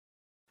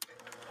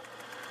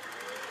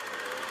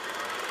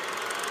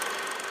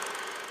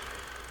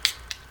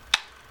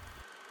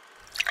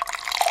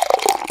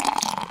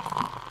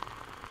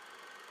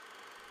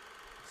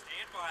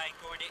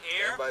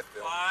by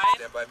film. 5,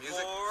 Stand by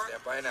music. 4,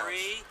 Stand by announce.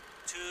 3,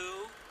 2,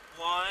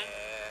 1.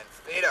 And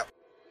fade up.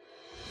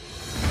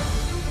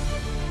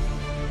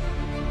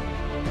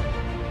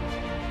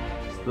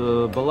 It's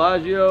the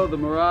Bellagio, the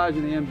Mirage,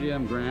 and the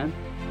MGM Grand.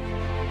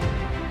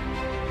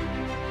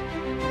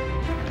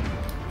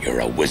 You're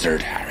a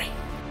wizard, Harry.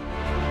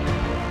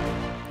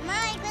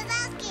 Mike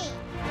Wazowski.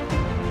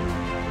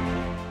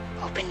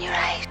 Open your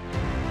eyes.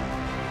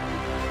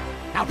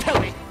 Now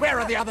tell me, where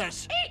are the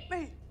others? Eat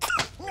me!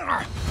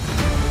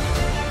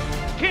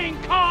 King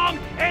Kong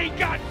ain't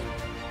got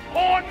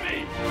on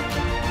me!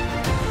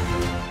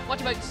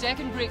 What about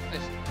second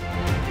breakfast?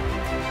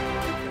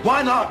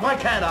 Why not? Why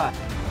can't I?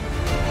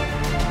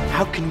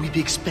 How can we be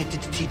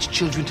expected to teach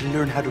children to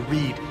learn how to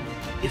read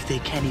if they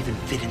can't even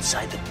fit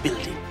inside the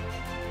building?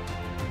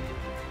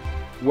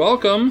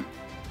 Welcome,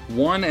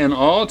 one and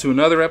all, to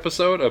another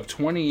episode of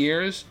 20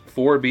 Years,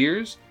 4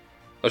 Beers,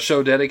 a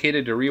show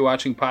dedicated to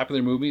rewatching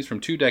popular movies from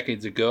 2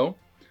 decades ago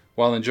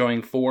while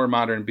enjoying 4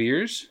 modern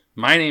beers.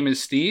 My name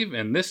is Steve,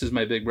 and this is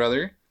my big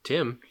brother,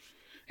 Tim.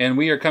 And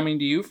we are coming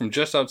to you from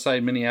just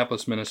outside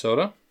Minneapolis,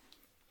 Minnesota.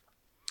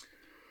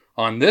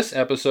 On this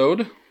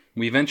episode,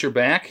 we venture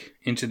back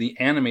into the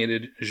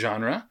animated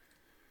genre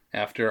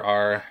after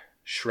our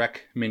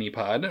Shrek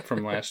mini-pod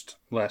from last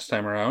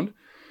time around.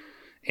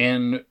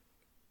 And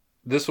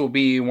this will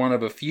be one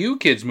of a few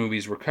kids'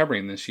 movies we're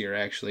covering this year,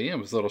 actually. I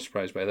was a little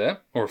surprised by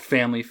that. Or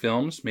family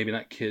films. Maybe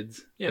not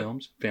kids'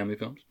 films. Family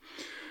films.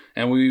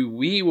 And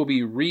we will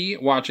be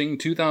re-watching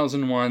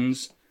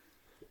 2001's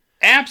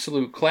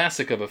absolute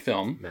classic of a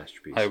film.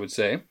 Masterpiece. I would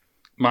say.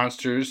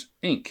 Monsters,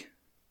 Inc.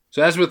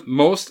 So as with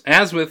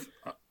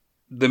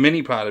the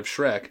mini-pod of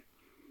Shrek,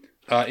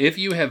 if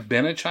you have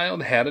been a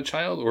child, had a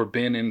child, or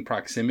been in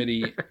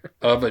proximity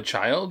of a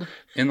child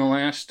in the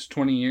last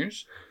 20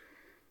 years...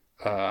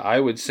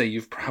 I would say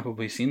you've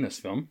probably seen this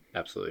film.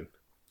 Absolutely.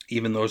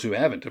 Even those who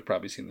haven't have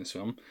probably seen this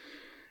film.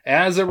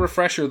 As a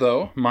refresher,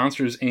 though,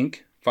 Monsters, Inc.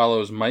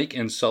 follows Mike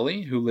and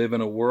Sully, who live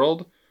in a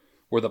world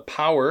where the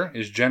power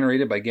is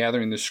generated by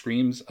gathering the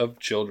screams of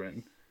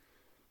children.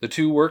 The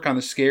two work on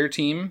the scare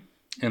team,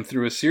 and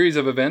through a series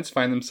of events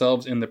find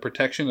themselves in the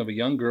protection of a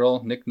young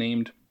girl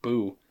nicknamed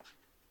Boo.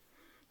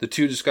 The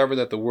two discover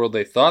that the world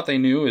they thought they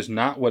knew is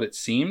not what it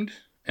seemed,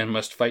 and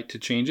must fight to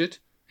change it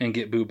and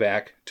get Boo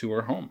back to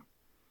her home.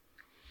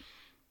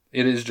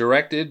 It is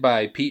directed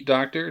by Pete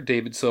Docter,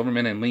 David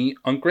Silverman, and Lee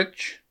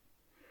Unkrich.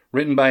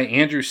 Written by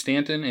Andrew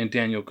Stanton and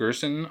Daniel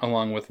Gerson,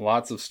 along with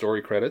lots of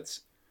story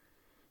credits.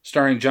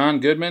 Starring John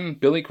Goodman,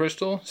 Billy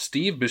Crystal,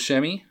 Steve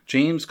Buscemi,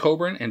 James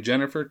Coburn, and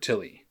Jennifer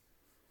Tilly.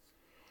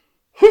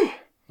 Whew!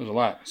 There's a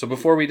lot. So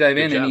before we dive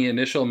in, any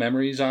initial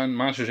memories on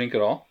Monsters, Inc.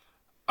 at all?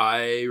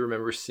 I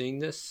remember seeing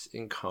this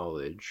in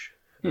college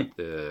at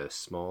the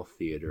small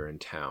theater in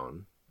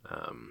town.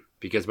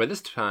 Because by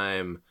this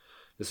time...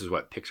 This is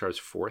Pixar's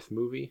 4th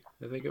movie,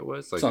 I think it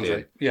was. Sounds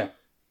right. Yeah.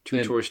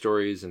 2 Toy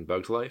Stories and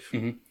Bug's Life.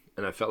 Mm-hmm.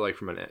 And I felt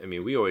like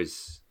we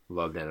always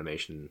loved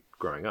animation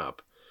growing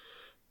up.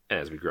 And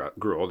as we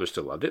grew older,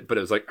 still loved it. But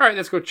it was like, all right,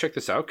 let's go check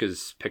this out.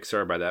 Because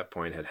Pixar by that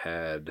point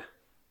had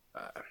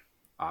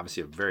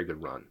obviously a very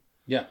good run.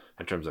 Yeah.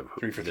 In terms of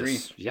 3 for 3.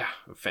 Yeah.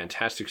 A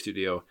fantastic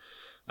studio.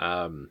 We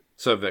got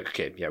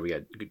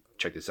to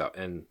check this out.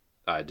 And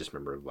I just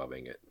remember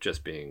loving it.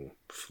 Just being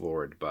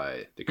floored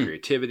by the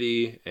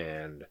creativity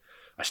and...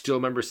 I still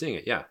remember seeing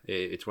it. Yeah,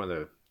 it's one of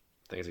the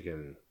things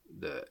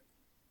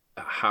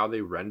how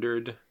they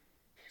rendered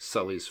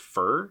Sully's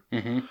fur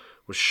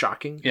was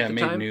shocking. Yeah, at the it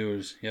made time.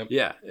 news. Yep.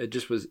 Yeah, it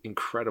just was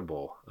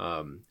incredible.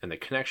 And the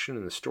connection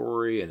and the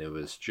story, and it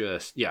was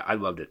just I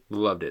loved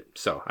it.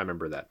 So I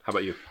remember that. How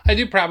about you? I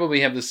do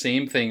probably have the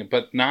same thing,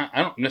 but I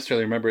don't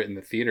necessarily remember it in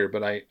the theater,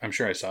 but I'm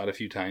sure I saw it a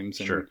few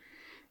times. And, sure.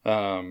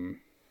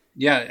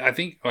 I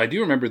think I do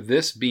remember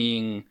this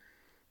being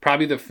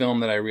probably the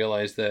film that I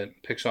realized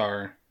that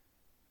Pixar.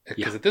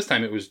 Because at this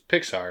time it was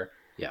Pixar.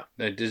 Yeah.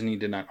 That Disney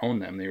did not own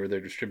them. They were their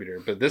distributor.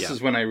 But this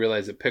is when I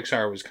realized that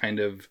Pixar was kind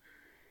of...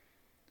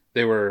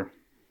 They were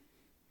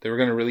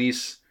going to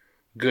release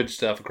good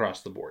stuff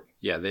across the board.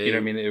 Yeah. You know what I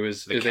mean? It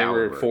was... They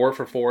were 4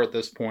 for 4 at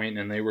this point,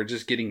 and they were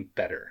just getting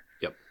better.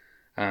 Yep.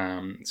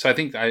 So I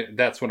think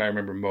that's what I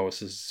remember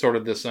most, is sort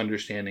of this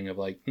understanding of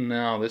like,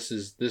 no,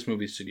 this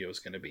movie studio is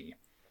going to be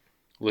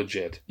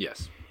legit.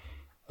 Yes.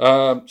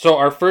 So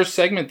our first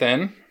segment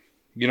then,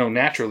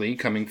 naturally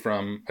coming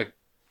from a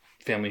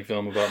family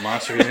film about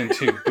monsters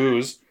into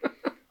booze.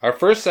 Our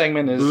first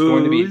segment is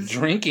going to be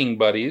Drinking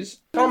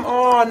Buddies. Come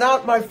on,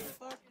 not my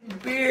fucking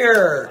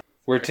beer!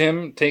 Where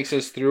Tim takes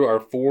us through our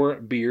 4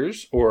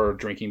 beers, or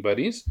drinking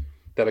buddies,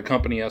 that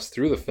accompany us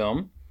through the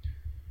film.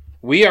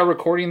 We are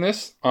recording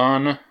this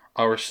on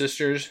our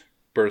sister's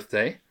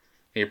birthday,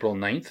 April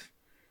 9th.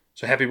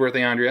 So happy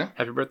birthday, Andrea.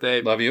 Happy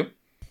birthday. Love you.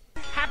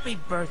 Happy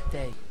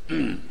birthday.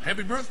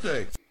 Happy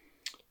birthday.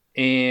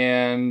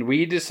 And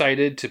we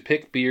decided to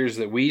pick beers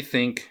that we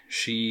think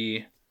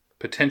she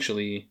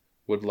potentially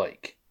would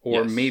like.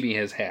 Or maybe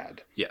has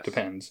had. Yes.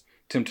 Depends.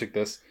 Tim took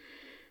this.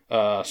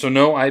 So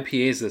no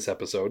IPAs this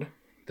episode.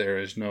 there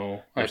is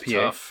no That's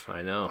IPA. tough.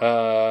 I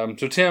know.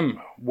 So Tim,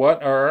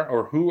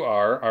 who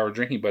are our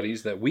drinking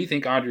buddies that we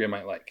think Andrea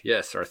might like?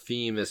 Yes, our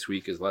theme this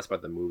week is less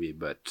about the movie,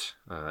 but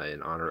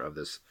in honor of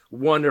this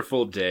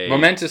wonderful day.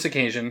 Momentous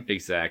occasion.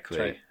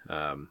 Exactly.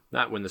 Right.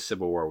 Not when the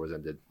Civil War was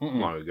ended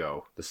long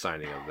ago, the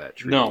signing of that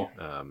treaty. No.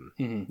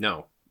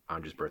 No,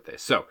 Andre's birthday.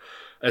 So,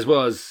 as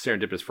well as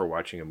serendipitous for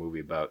watching a movie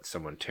about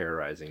someone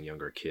terrorizing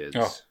younger kids.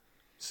 Oh.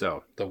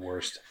 So, The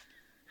worst.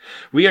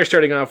 we are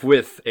starting off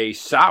with a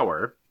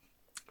sour,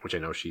 which I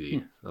know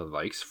she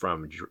likes,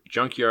 from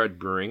Junkyard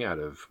Brewing out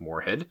of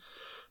Moorhead.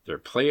 Their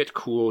Play It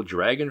Cool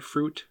Dragon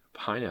Fruit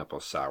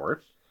Pineapple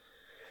Sour.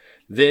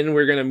 Then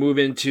we're going to move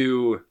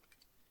into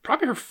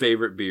probably her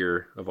favorite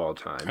beer of all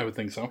time. I would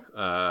think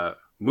so.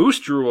 Moose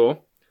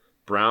Drool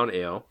Brown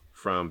Ale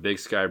from Big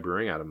Sky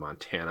Brewing out of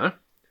Montana.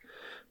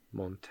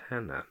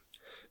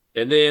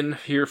 And then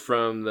here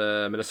from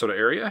the Minnesota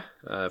area,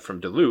 from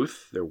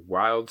Duluth, their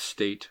Wild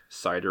State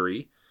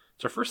Cidery.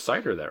 It's our first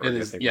cider that we're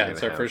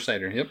It's our first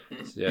cider. Yep.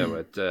 Yeah,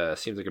 but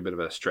seems like a bit of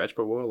a stretch,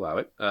 but we'll allow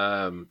it.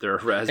 They're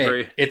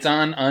raspberry. Hey, it's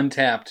on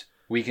Untapped.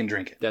 We can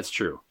drink it. That's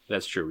true.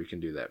 We can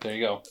do that. There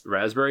you go.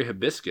 Raspberry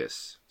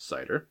hibiscus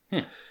cider.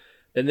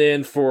 And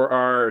then for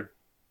our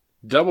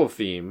double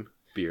theme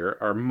beer,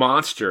 our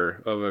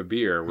monster of a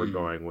beer, we're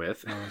going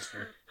with.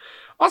 Monster.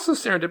 Also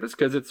serendipitous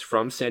because it's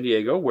from San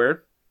Diego,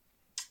 where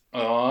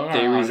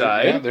they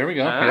reside. Yeah, there we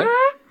go. Yep.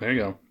 There you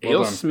go. Well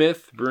Ale done.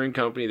 Smith Brewing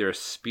Company, their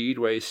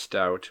Speedway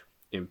Stout,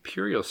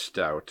 Imperial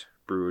Stout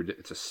brewed.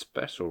 It's a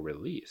special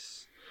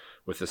release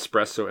with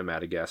espresso and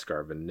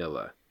Madagascar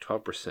vanilla,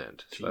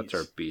 12%. So that's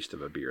our beast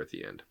of a beer at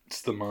the end.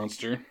 It's the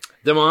monster.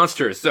 The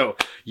monster. So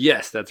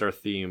yes, that's our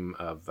theme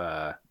of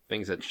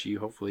things that she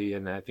hopefully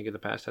and I think in the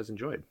past has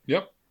enjoyed.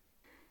 Yep.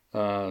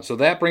 So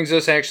that brings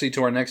us actually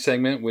to our next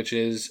segment, which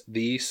is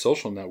the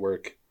social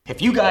network. If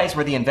you guys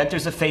were the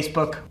inventors of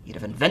Facebook, you'd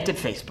have invented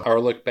Facebook. Our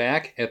look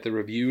back at the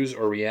reviews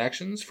or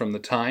reactions from the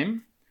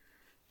time.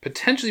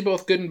 Potentially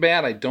both good and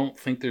bad. I don't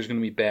think there's going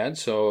to be bad,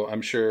 so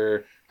I'm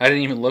sure I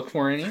didn't even look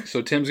for any.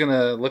 So Tim's going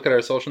to look at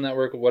our social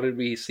network. What did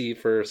we see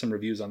for some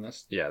reviews on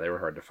this? Yeah, they were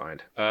hard to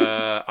find.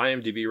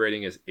 IMDb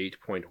rating is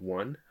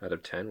 8.1 out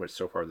of 10, which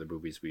so far the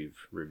movies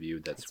we've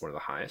reviewed, that's one of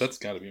the highest. That's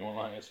got to be one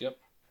of the highest, yep.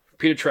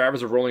 Peter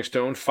Travers of Rolling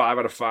Stone, 5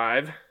 out of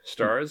 5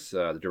 stars.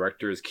 The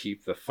directors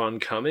keep the fun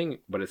coming,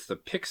 but it's the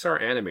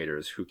Pixar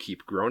animators who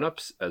keep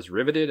grown-ups as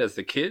riveted as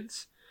the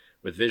kids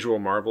with visual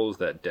marvels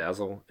that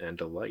dazzle and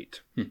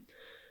delight.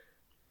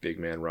 Big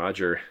man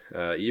Roger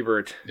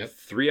Ebert,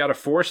 3 out of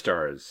 4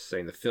 stars,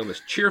 saying the film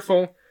is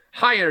cheerful,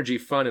 high-energy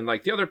fun, and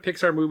like the other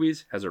Pixar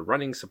movies, has a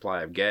running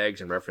supply of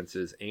gags and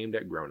references aimed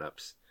at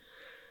grown-ups.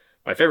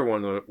 My favorite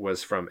one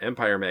was from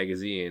Empire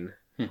Magazine,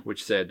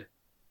 which said,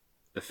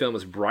 the film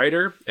is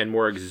brighter and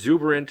more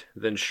exuberant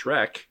than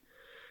Shrek.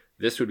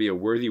 This would be a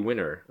worthy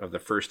winner of the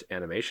first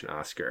animation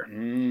Oscar.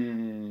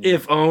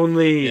 If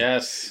only.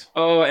 Yes.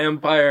 Oh,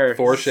 Empire.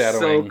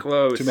 Foreshadowing. So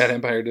close. Too bad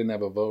Empire didn't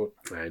have a vote.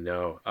 I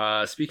know.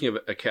 Speaking of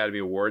Academy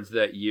Awards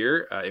that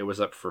year, it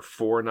was up for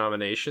 4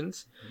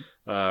 nominations,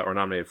 or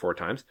nominated 4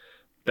 times.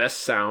 Best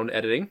Sound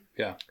Editing.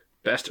 Yeah.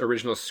 Best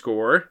Original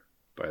Score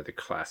by the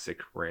classic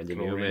Randy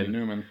Newman. Randy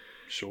Newman.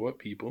 Show up,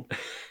 people.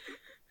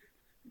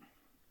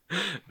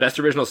 Best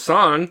Original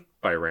Song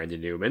by Randy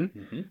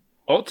Newman.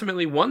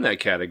 Ultimately won that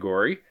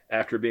category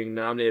after being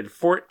nominated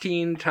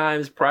 14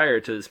 times prior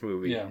to this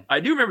movie. Yeah.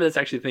 I do remember this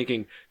actually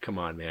thinking, come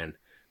on, man,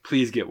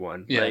 please get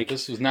one. Yeah,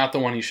 this was not the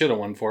one he should have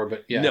won for,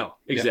 but yeah. No,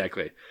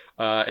 exactly.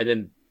 Yeah. And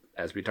then,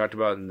 as we talked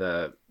about in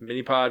the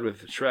mini-pod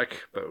with Shrek,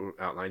 but we'll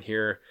outline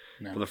here,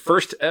 for the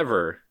first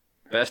ever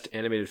Best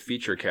Animated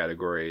Feature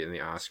category in the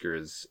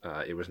Oscars,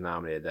 it was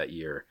nominated that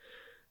year.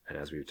 And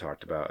as we've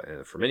talked about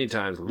for many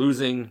times,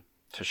 losing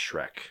to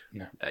Shrek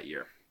that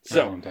year.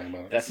 So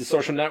that's the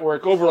social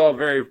network. Overall,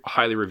 very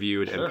highly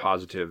reviewed and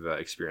positive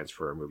experience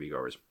for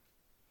moviegoers.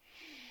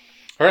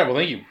 All right, well,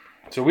 thank you.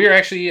 So we are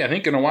actually, I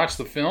think, going to watch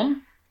the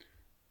film.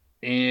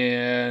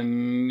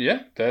 And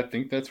yeah, I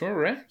think that's where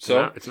we're at.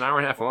 So it's an hour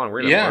and a half long.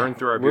 We're going to burn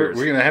through our beers.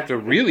 We're going to have to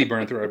really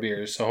burn through our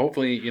beers. So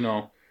hopefully,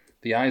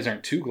 the eyes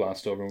aren't too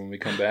glossed over when we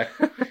come back.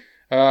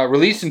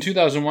 Released in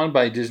 2001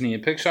 by Disney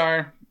and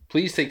Pixar.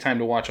 Please take time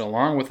to watch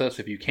along with us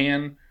if you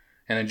can.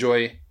 And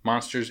enjoy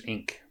Monsters,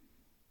 Inc.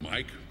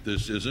 Mike,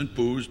 this isn't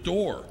Boo's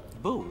door.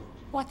 Boo?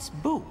 What's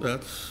Boo?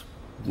 That's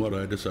what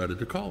I decided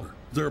to call her.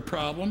 Is there a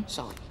problem?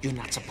 So, you're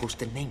not supposed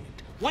to name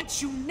it.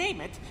 Once you name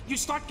it, you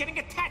start getting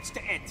attached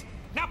to it.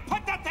 Now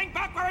put that thing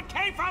back where it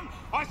came from,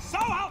 or so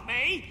help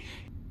me!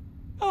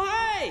 Oh,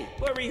 hey!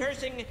 We're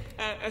rehearsing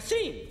a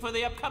scene for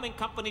the upcoming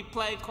company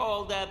play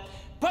called,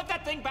 Put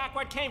that thing back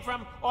where it came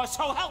from, or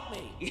so help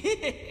me!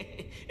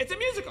 It's a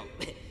musical.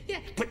 Yeah,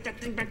 put that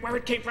thing back where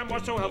it came from,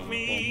 or so help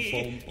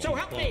me! So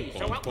help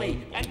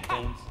me, and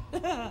cut!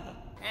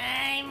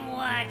 I'm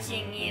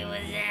watching you,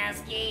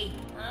 Wazowski.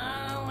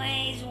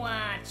 Always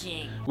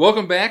watching.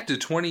 Welcome back to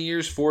 20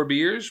 Years, 4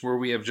 Beers, where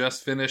we have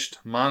just finished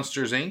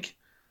Monsters, Inc.,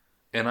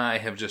 and I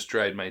have just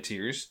dried my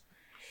tears.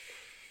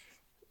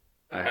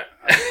 I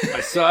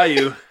saw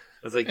you.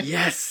 I was like,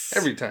 yes!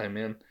 Every time,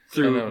 man.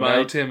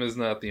 Now Tim is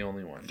not the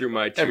only one. Through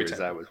my Every tears,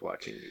 time. I was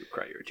watching you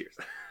cry your tears.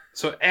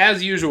 So,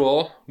 as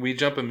usual, we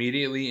jump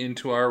immediately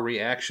into our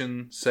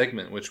reaction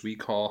segment, which we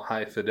call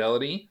High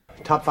Fidelity.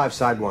 Top 5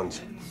 side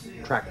ones.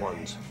 Track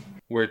ones.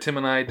 Where Tim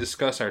and I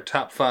discuss our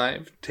top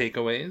 5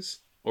 takeaways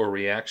or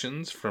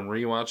reactions from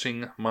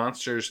rewatching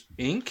Monsters,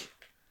 Inc.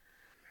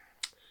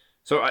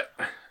 So, I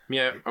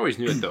always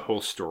knew that the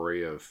whole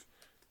story of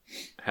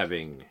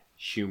having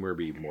humor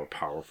be more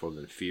powerful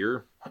than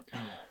fear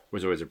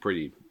was always a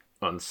pretty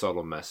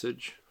unsubtle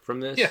message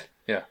from this.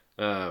 Yeah.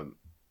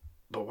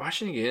 But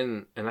watching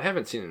again, and I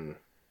haven't seen it in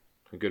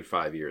a good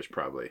 5 years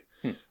probably,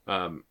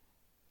 I'm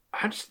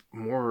just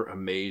more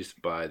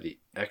amazed by the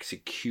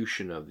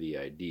execution of the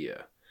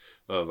idea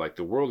of like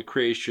the world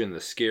creation, the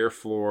scare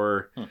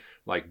floor,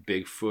 like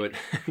Bigfoot,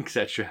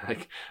 etc.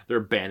 Like they're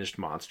banished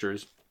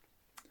monsters.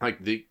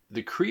 Like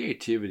the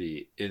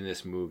creativity in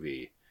this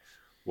movie,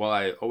 while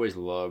I always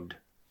loved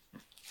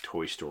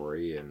Toy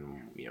Story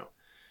and,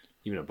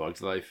 even A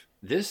Bug's Life,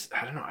 this,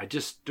 I don't know, it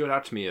just stood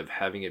out to me of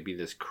having it be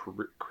this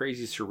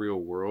crazy surreal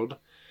world,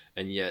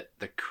 and yet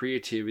the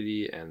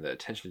creativity and the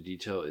attention to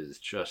detail is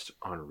just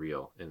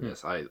unreal in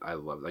this. I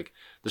love it. Like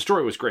the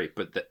story was great,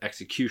 but the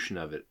execution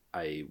of it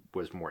I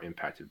was more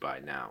impacted by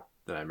now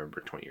than I remember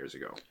 20 years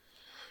ago.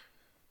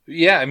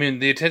 Yeah, I mean,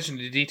 the attention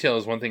to detail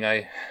is one thing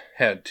I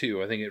had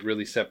too. I think it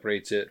really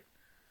separates it.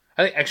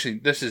 I think actually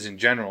this is in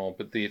general,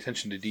 but the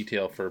attention to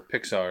detail for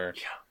Pixar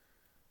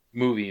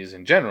movies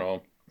in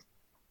general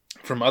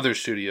from other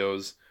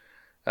studios,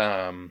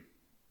 I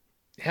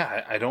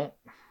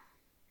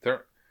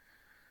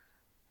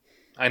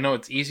know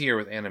it's easier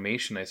with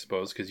animation, I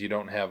suppose, because you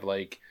don't have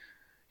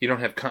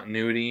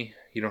continuity.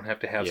 You don't have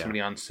to have somebody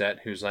on set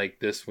who's like,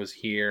 this was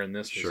here and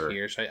this was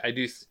here. So I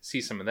do see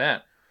some of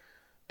that.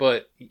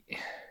 But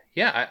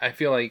yeah, I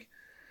feel like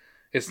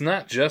it's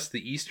not just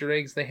the Easter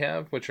eggs they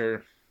have, which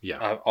are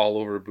all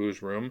over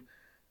Boo's room.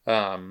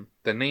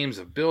 The names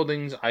of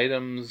buildings,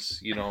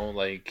 items,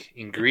 like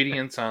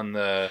ingredients on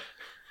the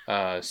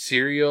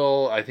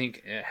cereal, I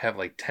think have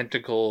like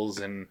tentacles,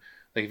 and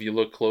like if you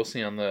look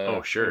closely on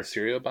the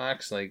cereal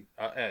box, like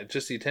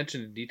just the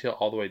attention to detail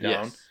all the way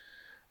down,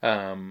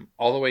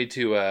 all the way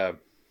to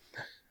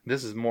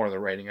this is more of the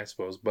writing, I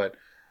suppose, but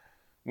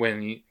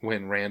when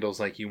Randall's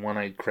like, you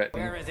one-eyed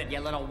cretin. Where is it, you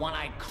little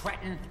one-eyed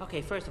cretin?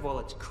 Okay, first of all,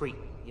 it's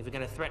cretin. If you're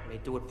gonna threaten me,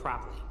 do it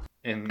properly.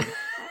 And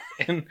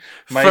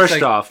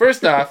First off,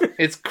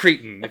 it's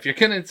cretin. If you're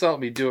gonna insult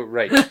me, do it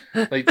right.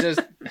 Like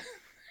it's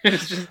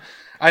just.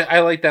 I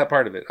like that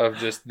part of it, of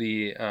just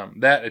the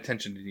that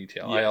attention to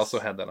detail. Yes. I also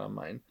had that on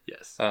mine.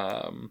 Yes.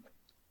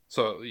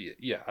 So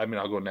yeah, I mean,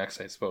 I'll go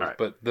next, I suppose. Right.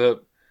 But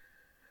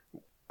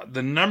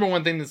the number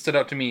one thing that stood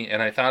out to me,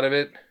 and I thought of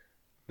it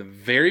the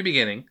very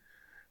beginning,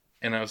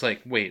 and I was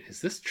like, wait, is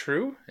this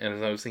true? And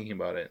as I was thinking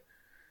about it,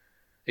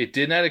 it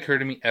did not occur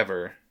to me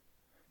ever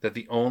that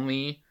the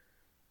only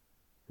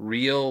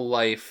real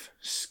life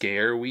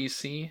scare we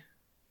see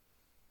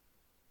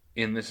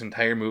in this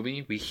entire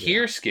movie, we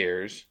hear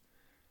scares.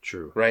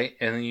 True. Right?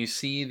 And then you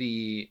see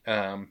the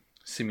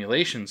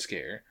simulation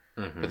scare.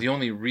 Mm-hmm. But the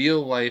only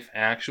real life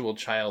actual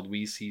child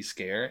we see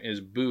scare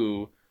is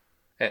Boo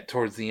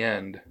towards the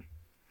end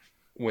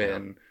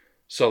when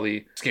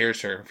Sully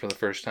scares her for the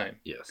first time.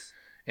 Yes.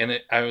 And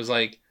I was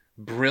like,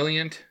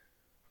 brilliant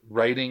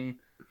writing.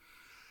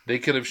 They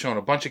could have shown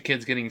a bunch of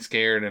kids getting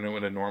scared and it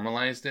would have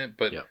normalized it.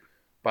 But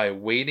by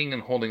waiting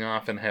and holding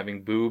off and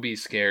having Boo be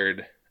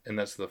scared, and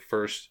that's the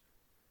first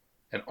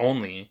and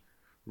only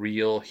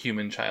real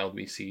human child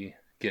we see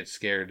get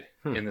scared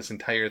in this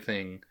entire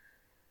thing,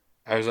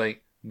 I was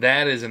like,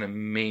 that is an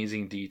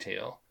amazing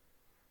detail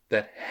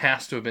that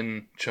has to have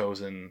been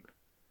chosen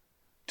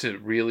to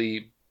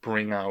really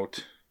bring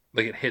out,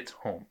 like, it hits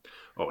home.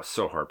 Oh, it's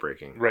so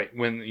heartbreaking. Right,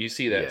 when you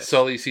see that.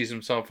 Sully sees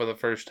himself for the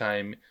first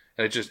time,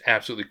 and it just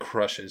absolutely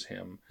crushes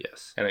him.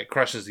 Yes. And it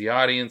crushes the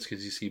audience,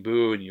 because you see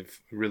Boo, and you've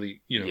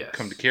really,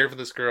 come to care for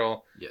this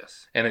girl.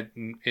 Yes. And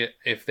it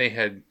if they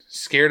had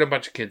scared a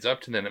bunch of kids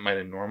up to then, it might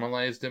have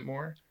normalized it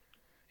more.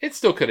 It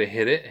still could have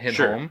hit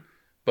home,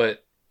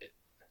 but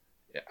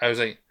I was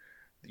like,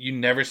 you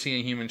never see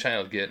a human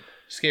child get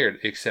scared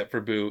except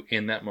for Boo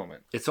in that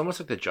moment. It's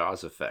almost like the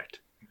Jaws effect.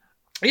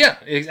 Yeah,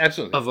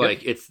 absolutely. Of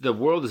like, it's the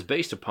world is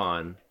based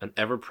upon an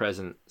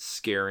ever-present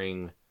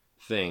scaring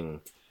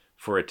thing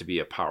for it to be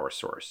a power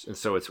source. And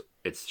so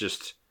it's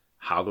just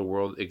how the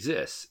world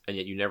exists, and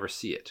yet you never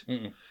see it.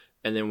 Mm-mm.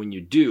 And then when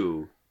you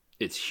do,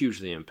 it's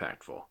hugely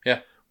impactful. Yeah.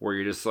 Where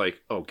you're just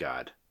like, oh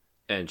God.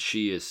 And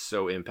she is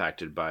so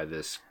impacted by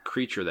this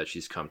creature that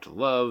she's come to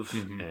love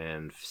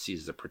and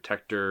sees as a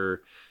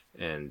protector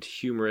and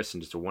humorous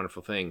and just a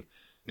wonderful thing.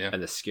 Yeah.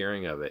 And the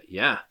scaring of it.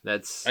 Yeah,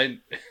 it's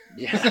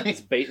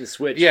bait and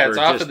switch. Yeah, it's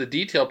off of the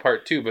detail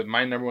part too, but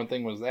my number one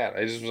thing was that.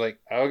 I just was like,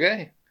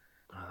 okay.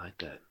 I like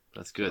that.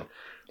 That's good.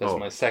 That's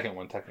my second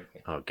one,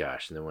 technically. Oh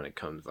gosh, and then when it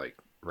comes like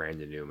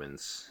Randy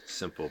Newman's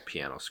simple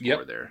piano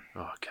score there.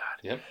 Oh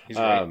God. Yep. He's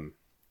great.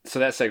 So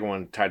that second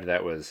one tied to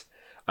that was,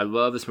 I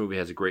love this movie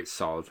has a great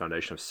solid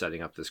foundation of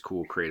setting up this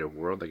cool creative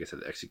world. Like I said,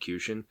 the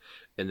execution.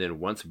 And then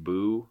once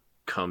Boo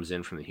comes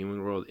in from the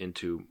human world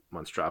into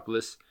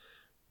Monstropolis,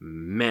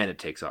 man, it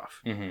takes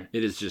off. Mm-hmm.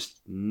 It is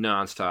just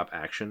nonstop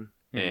action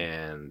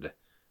and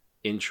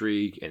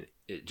intrigue, and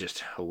it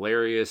just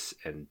hilarious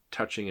and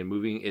touching and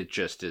moving. It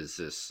just is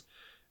this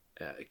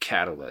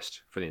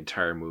catalyst for the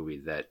entire movie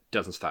that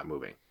doesn't stop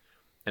moving.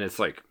 And it's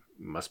like,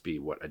 must be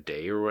a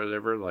day or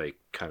whatever, like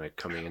kind of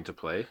coming into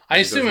play. I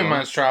assume in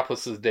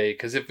Monstropolis is a day,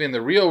 because if in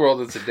the real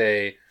world it's a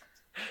day,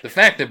 the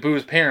fact that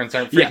Boo's parents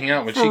aren't freaking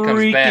out when she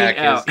comes back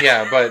is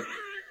but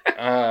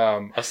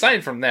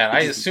aside from that,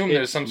 I assume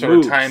there's some sort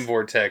of time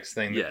vortex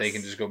thing that they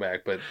can just go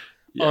back, but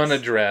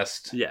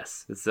unaddressed.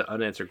 Yes, it's an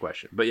unanswered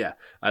question. But yeah,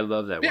 I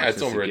love that. Yeah,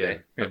 it's over a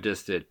day. Of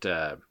just it.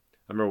 I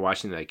remember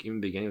watching like in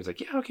the beginning, it was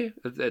like, yeah, okay,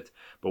 that's.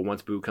 But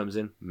once Boo comes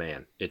in,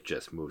 man, it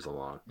just moves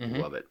along.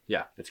 Love it.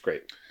 Yeah, it's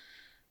great.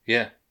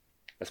 Yeah,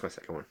 that's my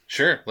second one.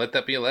 Sure, let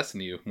that be a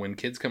lesson to you. When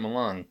kids come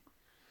along,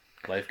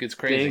 life gets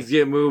crazy. Things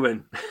get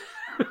moving.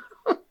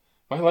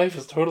 My life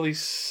is totally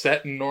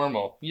set and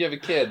normal. You have a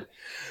kid.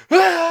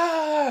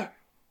 Ah!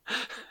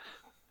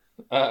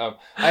 I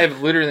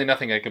have literally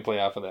nothing I can play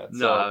off of that.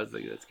 No, I was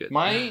thinking that's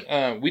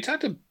good. We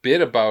talked a bit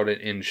about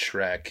it in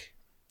Shrek,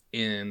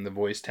 in the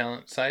voice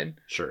talent side.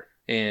 Sure.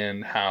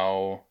 And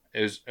how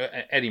it was,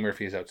 Eddie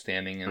Murphy is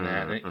outstanding in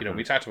that. And,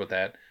 we talked about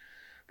that.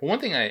 But one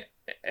thing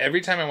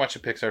every time I watch a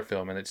Pixar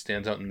film, and it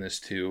stands out in this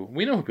too,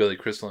 we know who Billy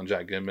Crystal and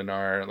Jack Goodman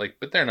are,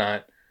 but they're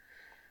not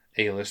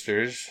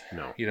A-listers.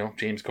 No.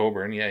 James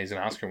Coburn, he's an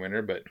Oscar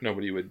winner, but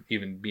nobody would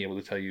even be able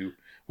to tell you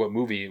what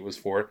movie it was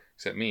for,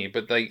 except me.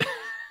 But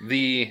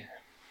the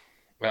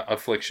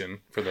Affliction,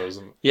 for those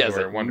who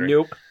are wondering.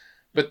 Nope.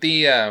 But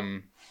they're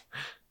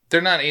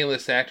not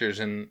A-list actors,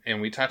 and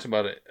we talked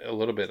about it a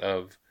little bit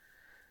of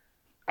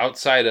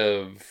outside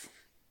of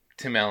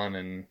Tim Allen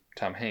and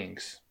Tom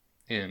Hanks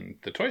in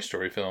the Toy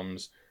Story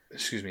films.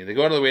 They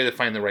go out of the way to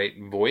find the right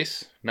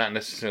voice, not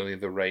necessarily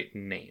the right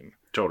name.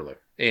 Totally.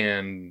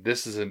 And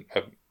this is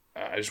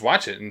I just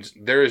watch it, and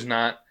there is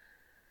not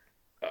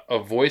a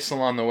voice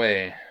along the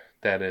way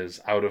that is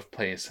out of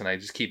place. And I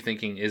just keep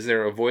thinking, is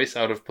there a voice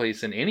out of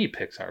place in any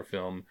Pixar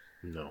film?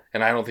 No.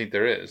 And I don't think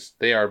there is.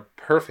 They are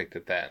perfect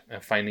at that,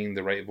 at finding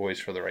the right voice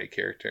for the right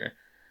character.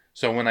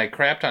 So when I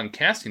crapped on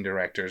casting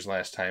directors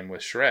last time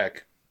with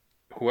Shrek,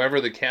 whoever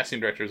the casting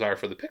directors are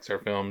for the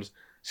Pixar films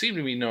seem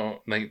to be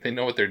they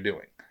know what they're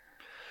doing.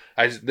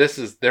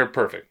 They're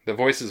perfect. The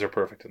voices are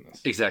perfect in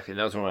this. Exactly. And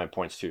that was one of my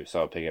points too.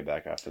 So I'll pick it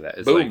back after that.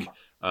 It's Boom.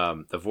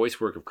 The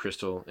voice work of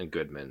Crystal and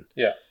Goodman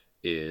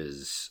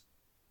is,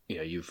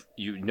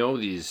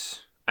 these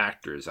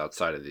actors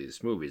outside of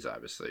these movies,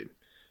 obviously.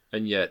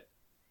 And yet,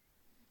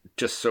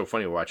 just so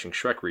funny watching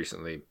Shrek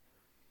recently,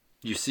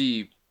 you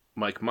see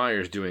Mike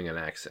Myers doing an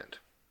accent.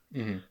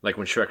 Mm-hmm. Like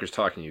when Shrek is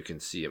talking, you can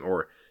see him.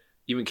 Or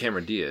even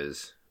Cameron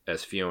Diaz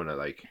as Fiona,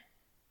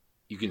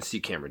 you can see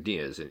Cameron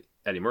Diaz and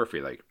Eddie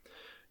Murphy,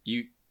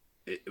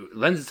 it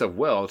lends itself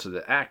well to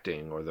the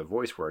acting or the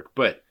voice work,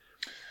 but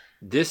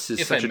this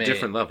is such a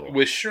different level.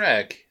 With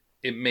Shrek,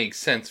 it makes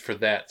sense for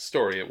that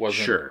story. It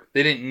wasn't. Sure.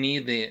 They didn't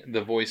need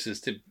the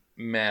voices to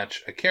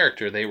match a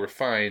character. They were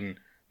fine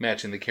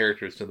matching the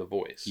characters to the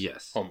voice.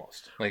 Yes.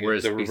 Almost.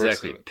 Whereas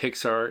exactly,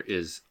 Pixar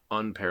is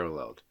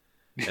unparalleled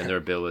in their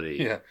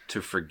ability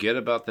to forget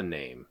about the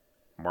name,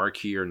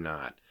 marquee or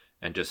not,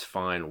 and just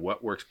find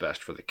what works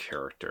best for the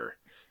character.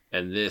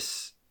 And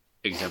this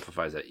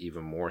exemplifies that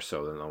even more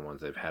so than the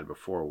ones they've had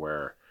before,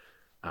 where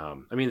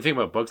the thing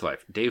about Bug's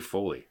Life, Dave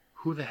Foley,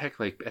 who the heck,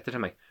 at the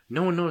time,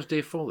 no one knows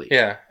Dave Foley.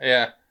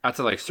 Yeah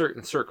outside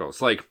certain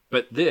circles,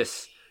 but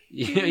this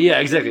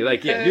exactly,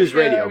 news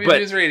radio, but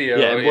news radio,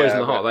 Boys in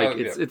the Hall,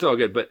 it's all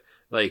good, but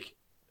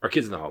or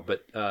Kids in the Hall,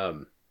 but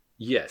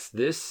yes,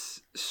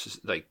 this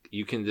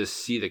you can just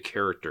see the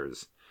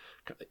characters.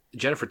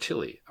 Jennifer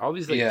Tilly, all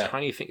these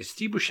tiny things.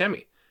 Steve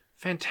Buscemi,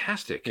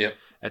 fantastic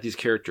at these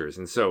characters.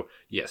 And so,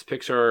 yes,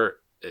 Pixar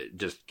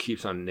just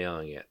keeps on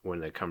nailing it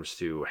when it comes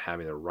to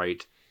having the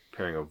right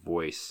pairing of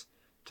voice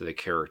to the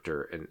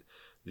character and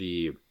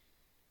the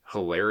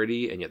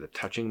hilarity and yet the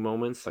touching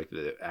moments.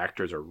 The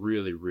actors are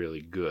really,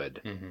 really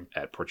good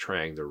at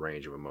portraying the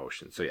range of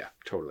emotion. So yeah,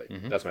 totally.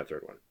 That's my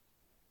third one.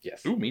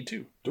 Yes. Ooh, me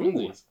too.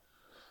 Totally.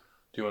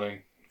 Do you want to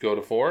go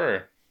to 4?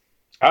 Or?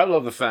 I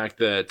love the fact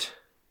that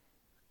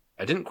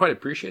I didn't quite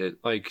appreciate it,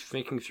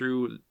 thinking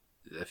through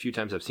a few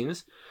times I've seen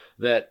this,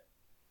 that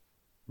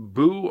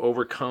Boo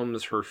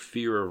overcomes her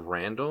fear of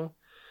Randall.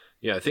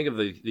 I think of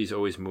these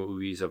always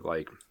movies of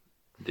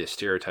the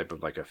stereotype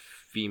of a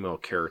female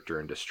character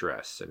in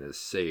distress and is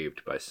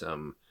saved by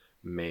some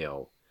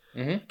male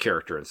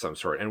character in some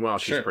sort. And while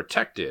she's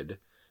protected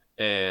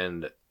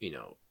and,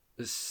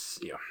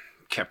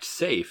 kept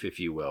safe, if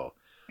you will,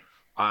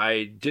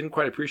 I didn't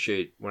quite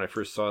appreciate when I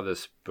first saw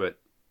this, but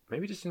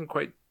maybe just didn't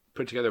quite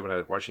put together when I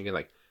was watching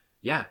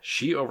again,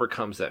 she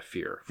overcomes that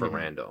fear for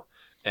Randall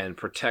and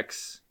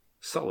protects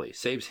Sully,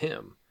 saves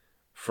him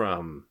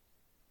from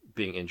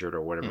being injured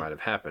or whatever might have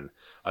happened.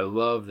 I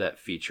love that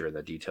feature and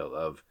that detail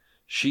of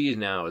she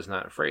now is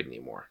not afraid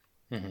anymore.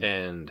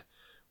 And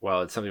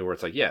while it's something where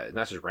it's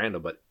not just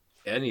Randall, but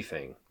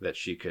anything that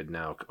she could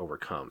now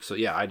overcome. So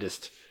yeah, I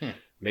just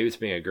Maybe it's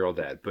being a girl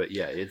dad, but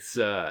yeah, it's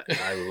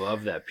I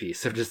love that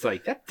piece. I'm just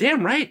like, that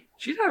damn right.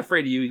 She's not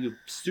afraid of you, you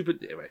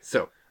stupid. Anyway,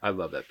 so I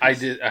love that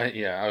piece.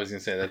 I was gonna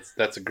say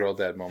that's a girl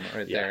dad moment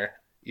right there.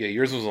 Yeah,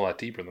 yours was a lot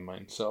deeper than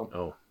mine.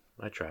 So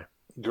I try.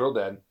 Girl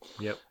dad.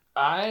 Yep.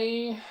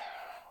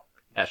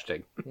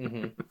 Hashtag.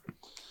 Mm-hmm.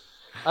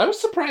 I was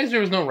surprised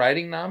there was no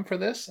writing nom for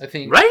this. I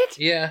think. Right?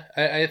 Yeah,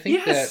 I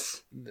think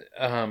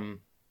that.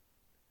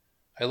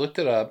 I looked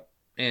it up,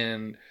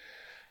 and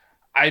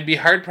I'd be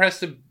hard pressed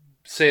to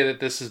say that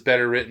this is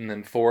better written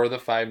than 4 of the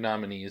 5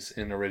 nominees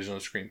in original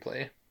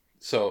screenplay.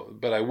 So,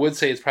 but I would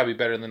say it's probably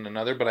better than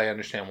another, but I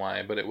understand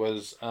why. But it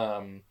was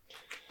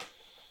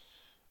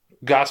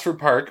Gosford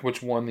Park,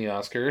 which won the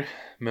Oscar,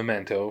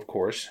 Memento, of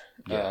course,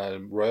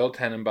 Royal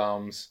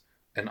Tenenbaums,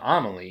 and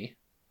Amelie,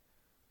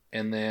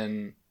 and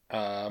then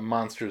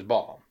Monsters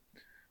Ball.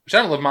 Which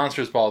I don't love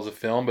Monsters Ball as a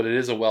film, but it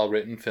is a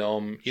well-written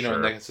film. You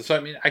know, Sure. so I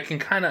mean, I can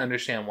kind of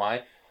understand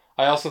why.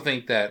 I also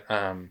think that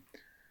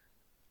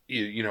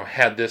you know,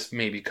 had this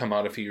maybe come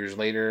out a few years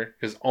later,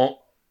 because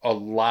a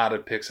lot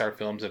of Pixar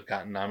films have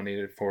gotten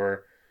nominated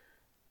for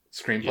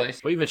screenplay.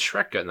 Yes. Well, even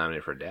Shrek got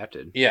nominated for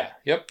adapted. Yeah.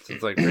 Yep. So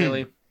it's like,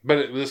 really?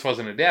 But this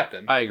wasn't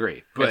adapted. I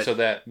agree. But And so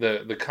that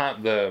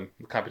the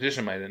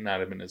competition might not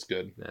have been as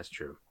good. That's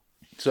true.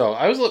 So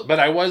I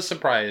was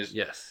surprised.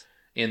 Yes.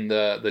 In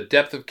the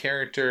depth of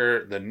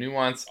character, the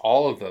nuance,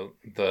 all of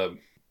the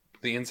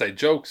inside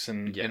jokes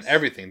and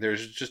everything.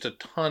 There's just a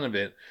ton of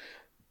it.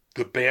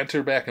 The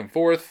banter back and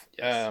forth.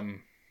 Yes.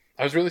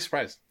 I was really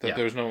surprised that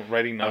there was no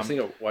writing nom. I was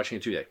thinking of watching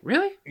it today.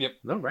 Really? Yep.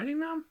 No writing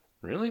nom?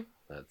 Really?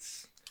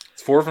 It's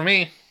 4 for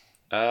me.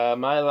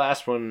 My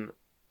last one,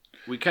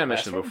 we kind of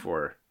mentioned it one?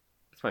 before.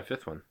 It's my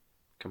 5th one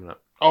coming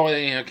up. Oh,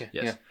 yeah, okay.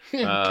 Yes.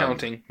 Yeah.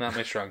 Counting, not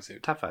my strong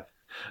suit. Top 5.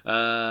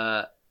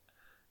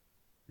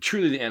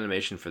 Truly, the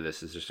animation for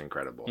this is just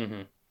incredible.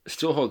 Mm-hmm. It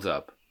still holds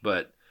up,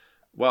 but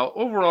while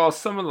overall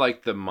some of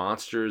like the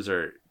monsters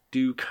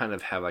do kind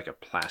of have like a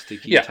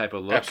plasticky type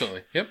of look.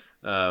 Absolutely. Yep.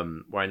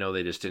 Where I know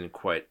they just didn't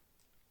quite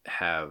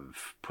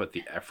have put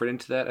the effort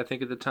into that, I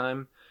think, at the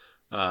time.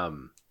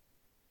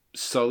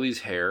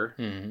 Sully's hair,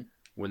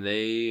 when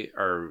they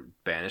are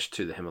banished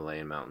to the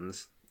Himalayan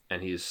mountains,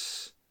 and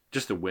he's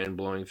just the wind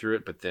blowing through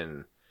it, but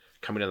then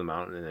coming down the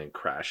mountain and then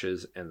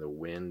crashes, and the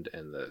wind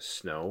and the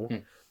snow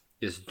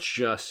is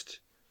just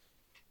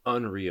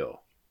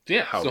unreal.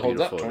 Yeah, how still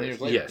holds up beautiful 20 it years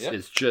is. later. Yes,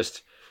 it's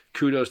just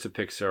kudos to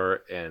Pixar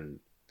and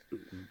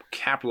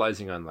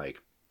capitalizing on, like,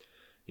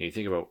 you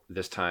think about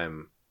this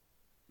time,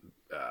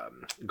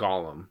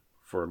 Gollum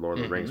for Lord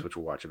of the Rings, which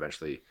we'll watch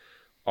eventually,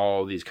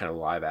 all these kind of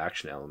live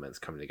action elements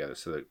coming together.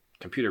 So the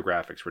computer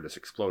graphics were just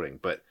exploding,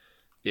 but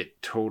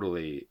it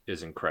totally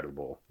is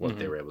incredible what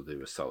they were able to do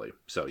with Sully.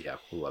 So yeah,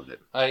 we loved it.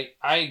 I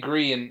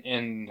agree,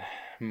 and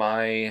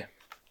my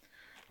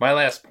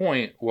last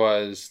point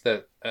was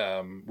that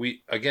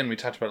we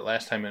talked about it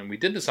last time, and we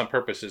did this on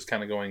purpose, is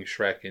kind of going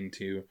Shrek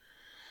into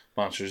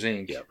Monsters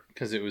Inc.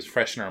 because it was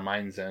fresh in our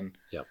minds then.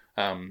 Yep.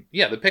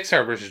 The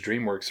Pixar versus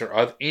DreamWorks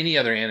or any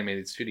other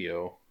animated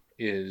studio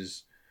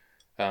is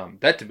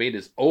that debate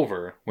is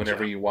over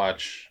whenever you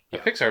watch a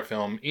Pixar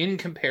film in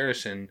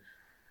comparison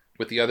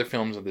with the other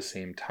films of the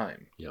same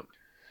time. Yep.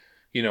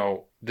 You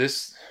know,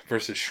 this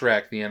versus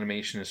Shrek, the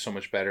animation is so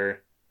much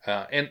better.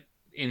 And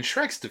in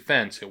Shrek's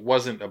defense, it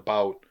wasn't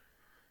about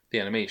the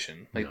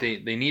animation. Like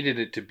they needed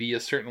it to be a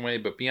certain way,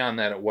 but beyond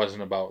that, it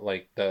wasn't about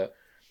like the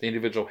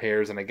individual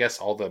hairs and I guess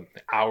all the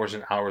hours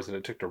and hours that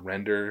it took to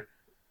render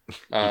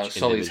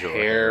Sully's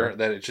hair.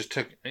 That it just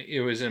took.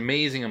 It was an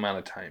amazing amount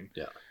of time.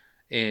 Yeah.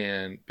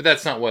 But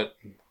that's not what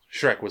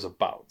Shrek was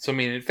about. So I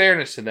mean, in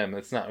fairness to them,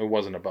 it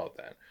wasn't about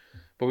that.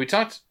 But we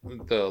talked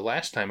the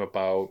last time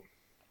about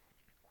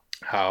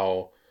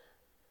how,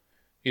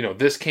 you know,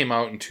 this came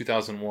out in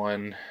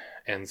 2001,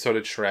 and so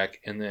did Shrek,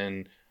 and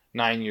then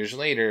 9 years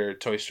later,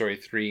 Toy Story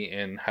 3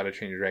 and How to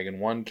Train Your Dragon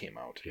 1 came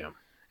out. Yeah.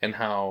 And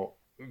how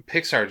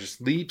Pixar just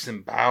leaps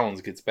and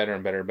bounds, gets better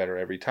and better and better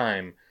every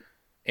time.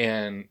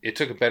 And it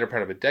took a better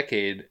part of a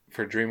decade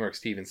for DreamWorks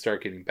to even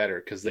start getting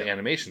better because the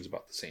animation's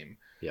about the same.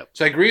 Yep.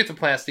 So I agree with the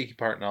plasticky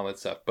part and all that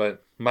stuff,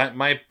 but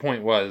my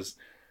point was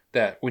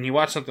that when you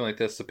watch something like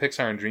this, the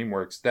Pixar and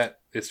DreamWorks,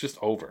 that it's just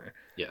over.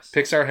 Yes.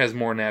 Pixar has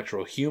more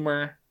natural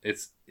humor.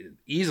 It's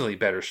easily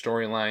better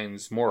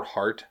storylines, more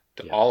heart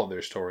to all of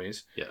their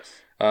stories. Yes.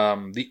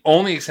 The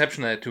only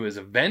exception to that too is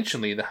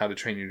eventually the How to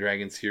Train Your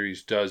Dragon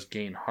series does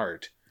gain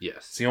heart. Yes.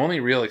 It's the only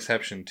real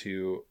exception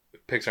to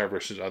Pixar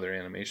versus other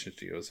animation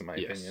studios, in my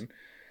opinion.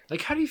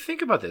 Like, how do you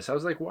think about this? I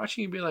was like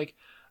watching you be like,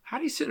 how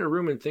do you sit in a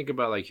room and think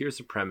about, like, here's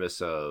the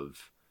premise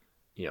of,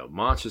 you know,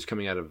 monsters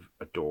coming out of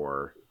a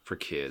door for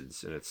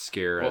kids, and it's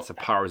scary, it's the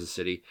powers of the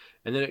city,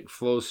 and then it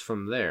flows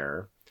from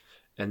there,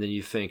 and then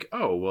you think,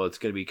 oh, well, it's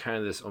going to be kind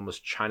of this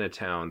almost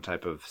Chinatown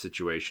type of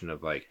situation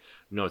of like,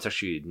 no, it's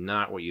actually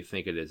not what you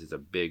think it is. It's a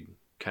big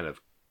kind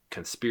of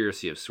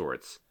conspiracy of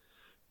sorts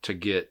to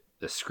get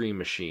the Scream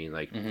Machine.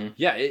 Like,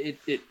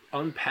 it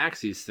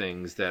unpacks these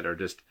things that are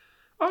just,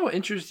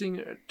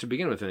 interesting to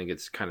begin with, and it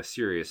gets kind of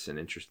serious and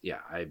interesting. Yeah,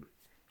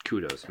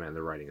 kudos, man.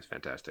 The writing is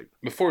fantastic.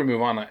 Before we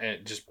move on,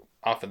 just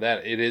off of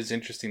that, it is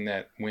interesting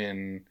that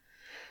when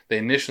they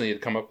initially had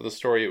come up with the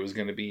story, it was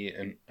going to be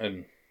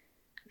it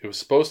was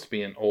supposed to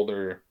be an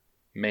older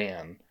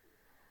man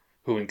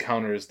who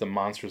encounters the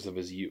monsters of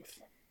his youth,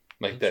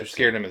 like that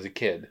scared him as a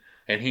kid,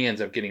 and he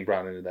ends up getting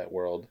brought into that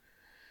world.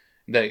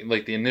 That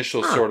like the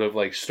initial sort of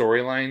like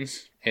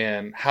storylines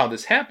and how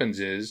this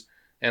happens is,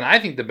 and I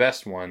think the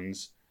best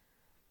ones,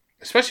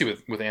 especially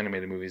with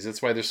animated movies,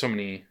 that's why there's so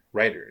many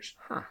writers.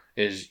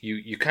 Is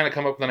you kind of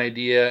come up with an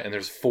idea, and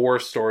there's 4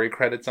 story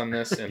credits on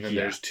this, and then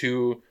there's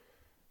 2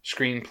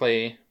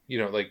 screenplay,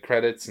 like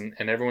credits, and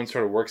everyone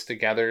sort of works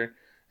together.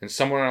 And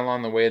somewhere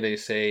along the way, they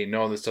say,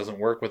 no, this doesn't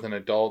work with an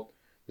adult.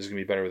 This is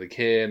going to be better with a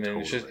kid.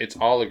 And it's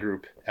all a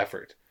group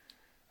effort.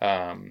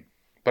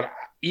 But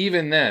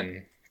even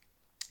then,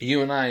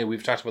 you and I,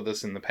 we've talked about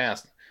this in the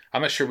past.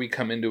 I'm not sure we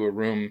come into a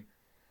room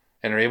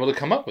and are able to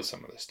come up with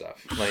some of this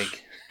stuff.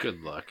 Like,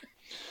 good luck.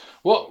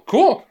 Well,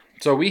 cool.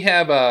 So we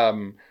have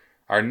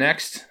our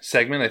next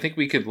segment. I think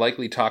we could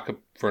likely talk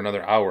for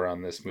another hour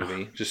on this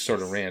movie, just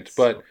sort of rant.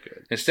 But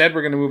instead,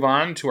 we're going to move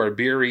on to our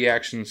beer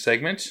reaction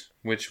segment,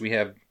 which we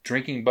have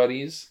Drinking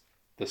Buddies,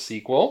 the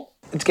sequel.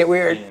 Let's get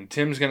weird. And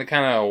Tim's going to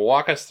kind of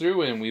walk us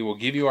through, and we will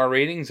give you our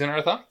ratings and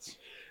our thoughts.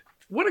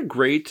 What a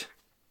great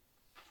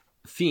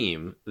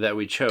theme that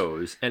we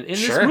chose. And in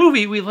this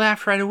movie, we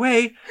laughed right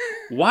away.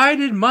 Why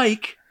did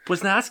Mike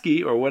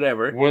Wazowski, or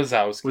whatever,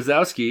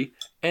 Wazowski,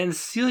 and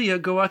Celia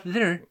go out to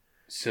dinner?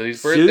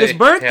 Celia's birthday. Celia's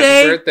birthday.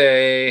 Happy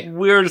birthday.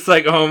 We were just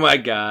like, oh my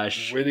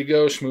gosh. Way to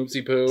go,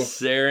 Schmoopsy Poo.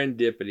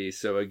 Serendipity.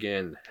 So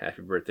again,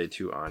 happy birthday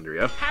to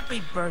Andrea.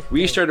 Happy birthday.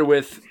 We started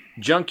with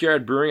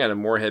Junkyard Brewing out of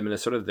Moorhead,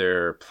 Minnesota.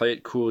 Their Play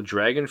It Cool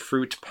Dragon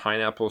Fruit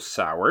Pineapple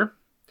Sour.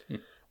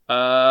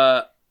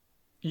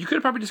 You could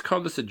have probably just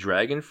called this a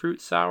Dragon Fruit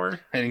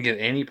Sour. I didn't get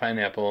any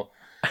pineapple.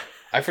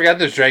 I forgot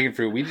there's dragon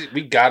fruit.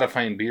 We gotta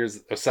find beers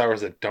of sours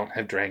that don't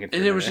have dragon fruit.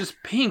 And it was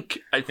just pink,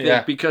 I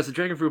think, because of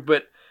dragon fruit.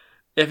 But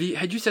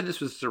had you said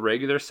this was a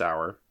regular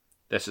sour,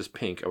 that's just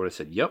pink, I would have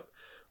said yep.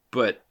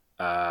 But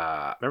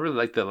remember,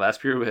 like the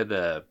last beer we had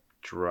the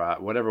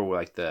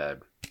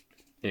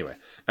anyway,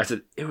 I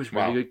said it was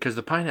really good because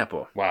the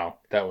pineapple. Wow,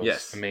 that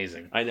was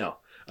amazing. I know.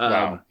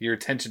 Wow, your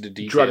attention to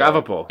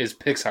detail is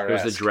Pixar. It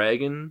was the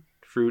dragon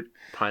fruit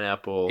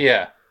pineapple.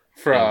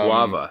 From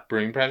guava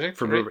Brewing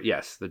Project?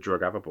 Yes, the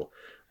Dragavapple.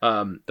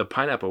 The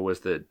pineapple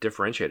was the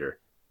differentiator.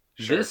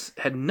 This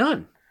had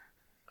none.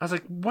 I was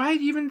like, why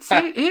do you even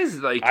say it is?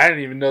 Like, I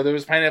didn't even know there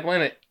was pineapple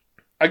in it.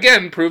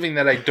 Again, proving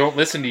that I don't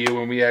listen to you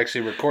when we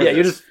actually record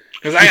this.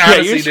 Because I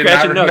honestly did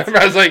not remember.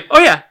 I was like, oh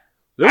yeah,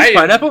 there was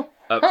pineapple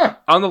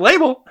on the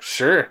label.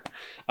 Sure.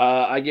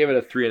 I gave it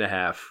a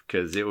 3.5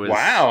 because it was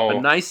a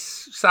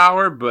nice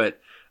sour,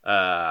 but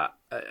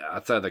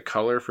outside of the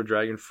color for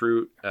dragon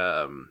fruit,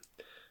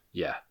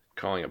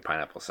 calling it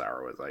pineapple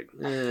sour was like,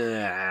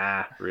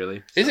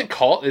 really? Is it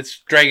called? It's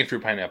dragon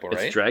fruit pineapple,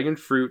 right? It's dragon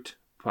fruit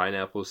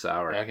pineapple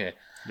sour. Okay.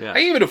 Yeah.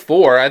 I gave it a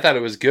 4. I thought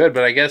it was good,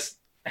 but I guess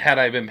had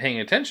I been paying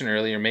attention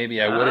earlier,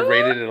 maybe I would have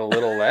rated it a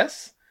little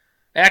less.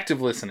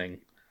 Active listening.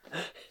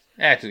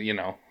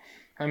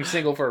 I'm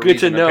single for a reason. Good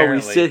to know.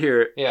 Apparently. We sit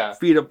here,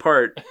 feet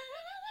apart,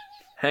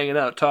 hanging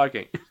out,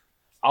 talking.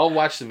 I'll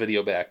watch the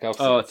video back. It's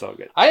all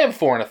good. I have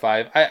 4 and a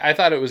 5. I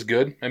thought it was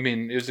good. I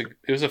mean, it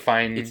was a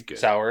fine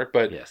sour,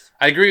 but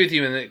I agree with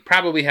you. And it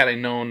probably had I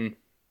known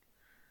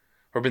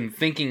or been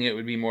thinking it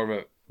would be more of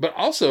a. But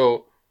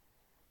also,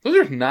 those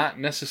are not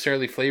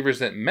necessarily flavors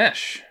that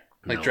mesh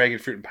like dragon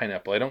fruit and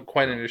pineapple. I don't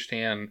quite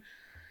understand.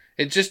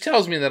 It just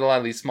tells me that a lot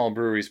of these small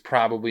breweries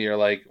probably are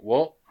like,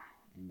 well,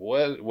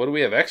 what do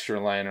we have extra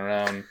lying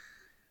around?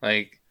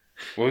 Like,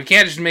 well, we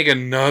can't just make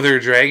another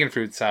dragon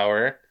fruit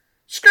sour.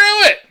 Screw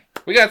it.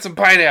 We got some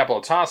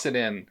pineapple. Toss it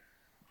in.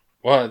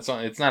 Well, it's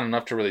not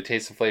enough to really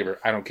taste the flavor.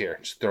 I don't care.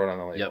 Just throw it on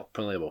the label. Yep,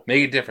 put a label.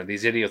 Make it different.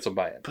 These idiots will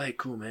buy it. Play it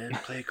cool, man.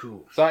 Play it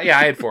cool. So, yeah,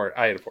 I had 4.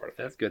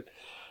 That's good.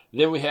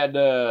 Then we had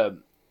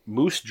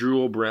Moose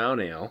Drool Brown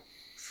Ale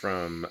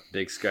from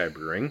Big Sky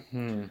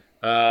Brewing.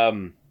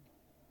 I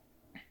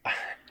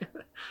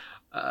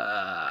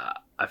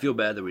feel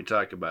bad that we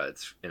talked about it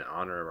in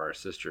honor of our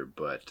sister,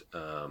 but...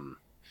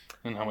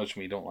 and how much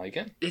we don't like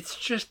it? It's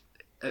just...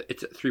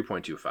 It's a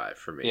 3.25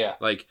 for me. Yeah.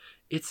 Like,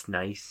 it's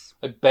nice.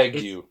 I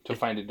begged you to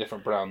find a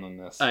different brown than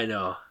this. I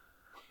know.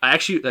 I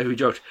actually, like we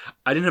joked,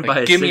 I didn't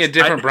buy give me a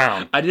different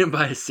brown. I didn't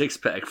buy a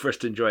 6-pack for us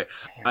to enjoy.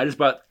 I just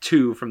bought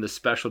 2 from the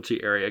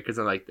specialty area because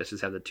I'm like, let's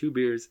just have the 2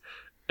 beers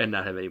and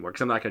not have any more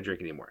because I'm not going to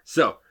drink anymore.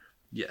 So,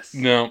 yes.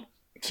 No.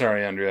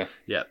 Sorry, Andrea.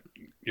 Yeah.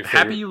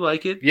 Happy you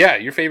like it? Yeah,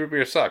 your favorite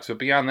beer sucks, but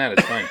beyond that,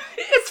 it's fine.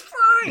 It's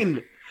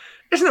fine.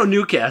 There's no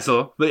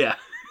Newcastle, but yeah.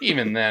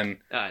 Even then.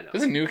 I know.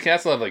 Doesn't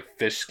Newcastle have like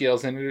fish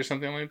scales in it or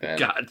something like that?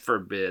 God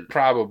forbid.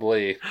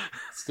 Probably.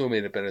 Still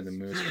made it better than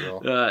Moose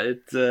Drool.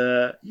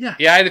 Yeah.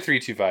 Yeah, I had a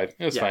 3.25.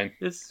 It was fine.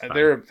 It's fine.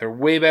 They're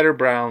way better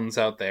browns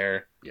out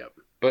there. Yep.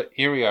 But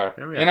here we are.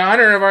 In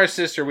honor of our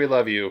sister, we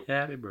love you.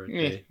 Happy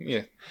birthday.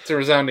 Yeah. It's a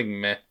resounding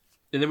meh.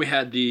 And then we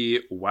had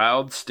the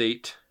Wild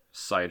State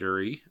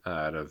Cidery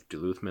out of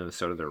Duluth,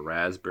 Minnesota. The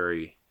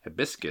Raspberry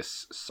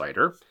hibiscus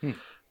cider.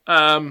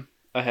 I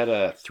had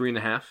a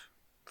 3.5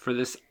 for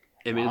this.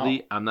 Admittedly,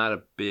 wow. I'm not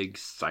a big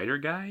cider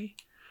guy.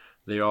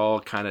 They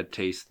all kind of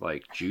taste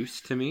like juice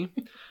to me.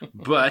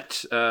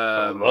 But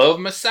I love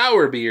my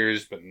sour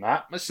beers, but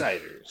not my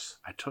ciders.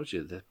 I told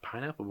you the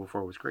pineapple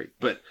before was great.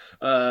 But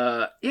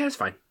yeah, it's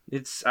fine.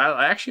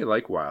 I actually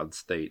like Wild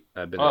State.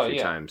 I've been there a few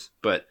times,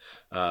 but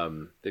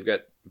they've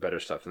got better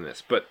stuff than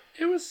this. But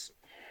it was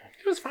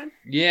fine.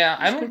 Yeah,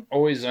 I don't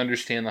always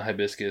understand the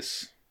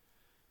hibiscus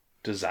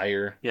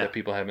desire that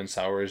people have in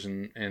sours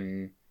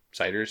and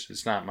ciders.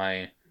 It's not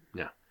my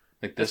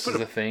like this is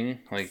a thing.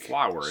 Like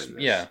flour in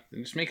this. Yeah,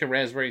 just make a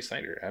raspberry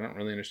cider. I don't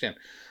really understand.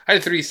 I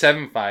had a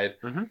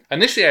 3.75.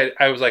 Initially,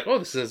 I was like, "Oh,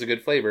 this has a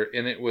good flavor,"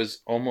 and it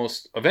was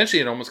almost.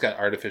 Eventually, it almost got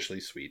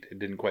artificially sweet. It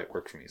didn't quite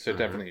work for me, so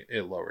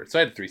it lowered. So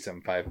I had a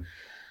 3.75.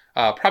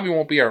 Probably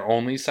won't be our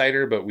only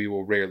cider, but we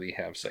will rarely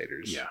have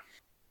ciders. Yeah.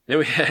 Then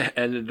we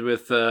ended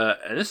with,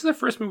 and this is the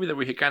first movie that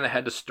we kind of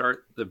had to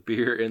start the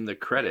beer in the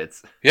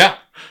credits. Yeah,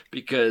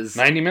 because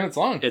 90 minutes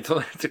long. It's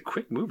a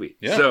quick movie.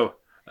 Yeah. So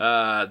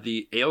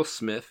the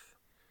AleSmith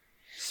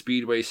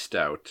Speedway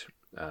Stout,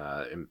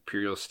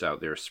 Imperial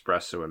Stout, their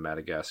espresso and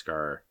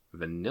Madagascar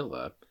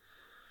vanilla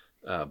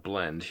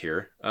blend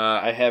here.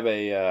 I have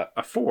a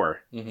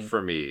 4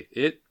 for me.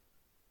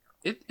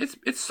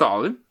 It's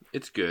solid.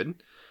 It's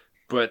good,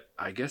 but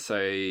I guess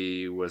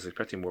I was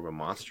expecting more of a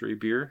monstery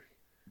beer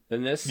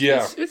than this.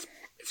 Yeah,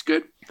 it's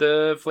good.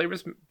 The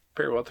flavors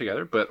pair well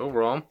together, but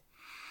overall,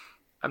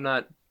 I'm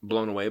not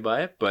blown away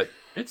by it. But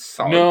it's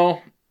solid.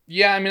 No,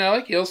 yeah, I mean, I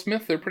like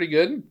AleSmith. They're pretty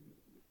good.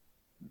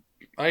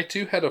 I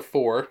too had a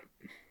 4.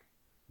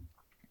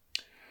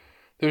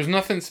 There's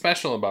nothing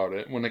special about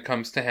it when it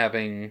comes to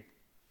having.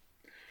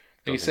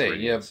 Like you say,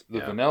 you have the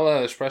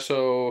vanilla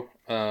espresso,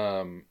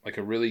 like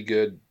a really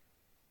good.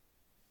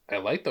 I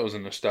like those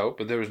in the stout,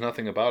 but there was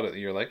nothing about it that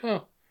you're like,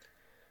 oh.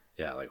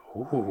 Yeah, like,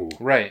 ooh.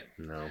 Right.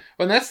 No. Well,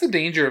 and that's the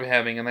danger of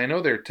having, and I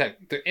know they're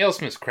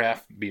AleSmith's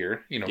craft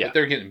beer, but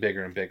they're getting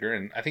bigger and bigger,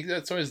 and I think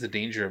that's always the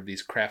danger of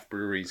these craft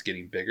breweries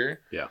getting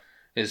bigger. Yeah.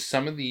 Is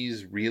some of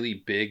these really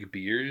big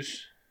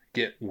beers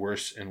get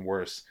worse and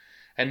worse.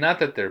 And not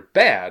that they're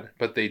bad,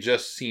 but they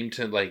just seem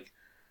to, like,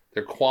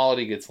 their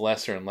quality gets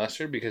lesser and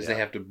lesser because they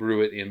have to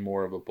brew it in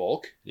more of a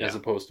bulk as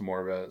opposed to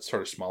more of a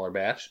sort of smaller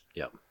batch.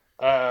 Yeah.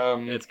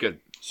 It's good.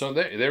 So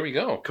there we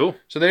go. Cool.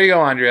 So there you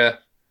go, Andrea.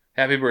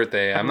 Happy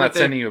birthday. I'm not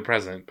sending you a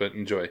present, but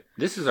enjoy.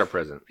 This is our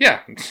present.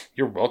 Yeah,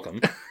 you're welcome.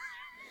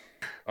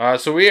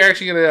 So we are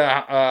actually going to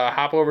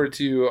hop over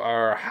to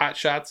our Hot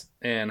Shots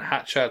and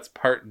Hot Shots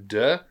Part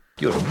 2.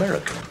 You're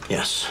American.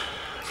 Yes,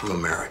 from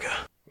America.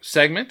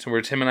 Segment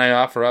where Tim and I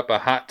offer up a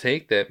hot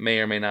take that may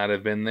or may not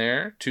have been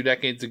there 2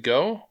 decades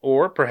ago,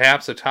 or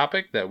perhaps a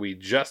topic that we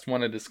just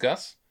want to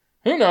discuss.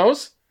 Who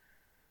knows?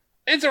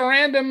 It's a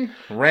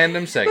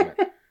random segment.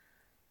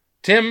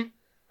 Tim,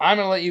 I'm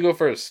going to let you go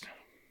first.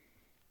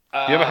 Do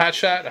you have a hot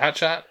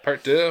shot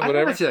part 2, whatever? I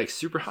don't want to say like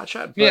super hot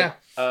shot, but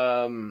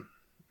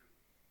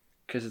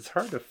because it's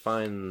hard to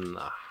find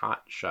a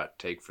hot shot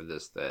take for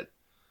this that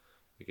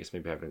I guess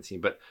maybe I haven't seen,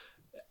 but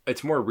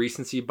it's more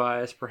recency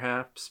bias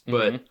perhaps.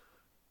 But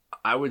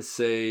I would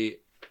say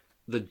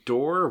the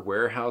door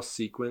warehouse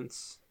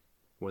sequence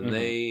when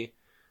they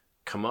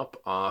come up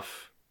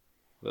off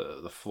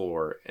the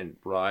floor and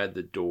ride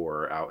the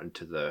door out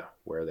into the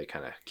where they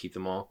kind of keep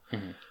them all.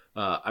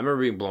 I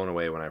remember being blown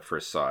away when I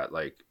first saw it,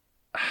 like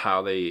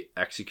how they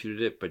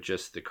executed it, but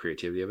just the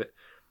creativity of it.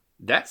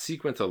 That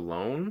sequence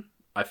alone,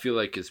 I feel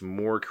like is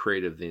more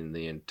creative than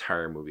the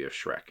entire movie of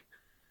Shrek.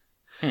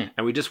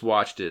 And we just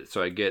watched it,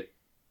 so I get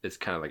it's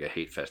kind of like a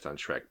hate fest on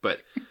Shrek. But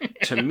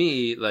to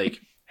me,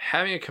 like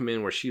having it come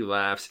in where she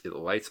laughs, it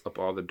lights up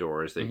all the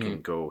doors. They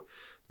can go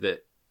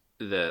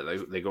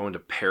they go into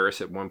Paris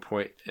at one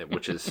point,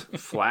 which is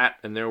flat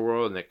in their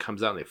world, and it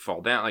comes out and they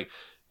fall down. Like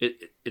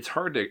it's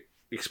hard to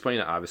explain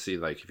it, obviously,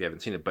 like if you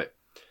haven't seen it, but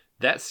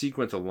that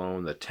sequence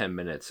alone, the 10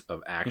 minutes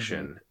of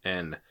action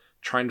and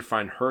trying to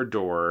find her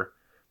door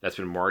that's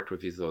been marked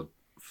with these little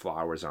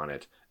flowers on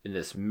it in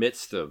this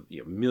midst of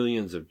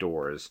millions of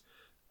doors,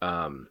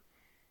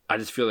 I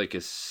just feel like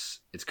it's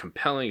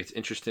compelling, it's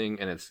interesting,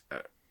 and it's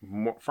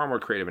far more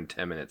creative in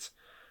 10 minutes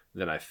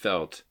than I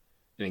felt,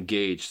 and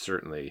engaged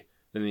certainly,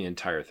 than the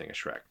entire thing of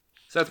Shrek.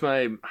 So that's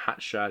my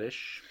hot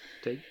shot-ish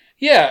take.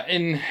 Yeah,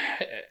 and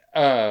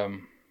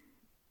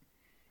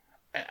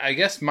I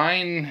guess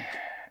mine...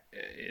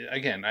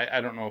 Again,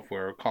 I don't know if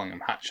we're calling them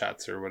hot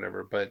shots or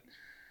whatever, but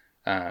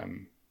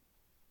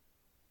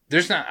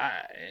there's not,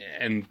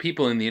 and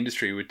people in the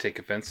industry would take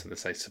offense to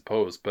this, I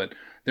suppose, but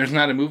there's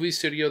not a movie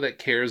studio that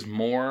cares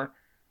more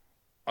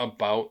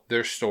about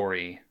their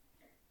story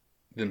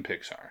than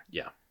Pixar.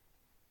 Yeah.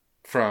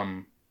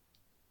 From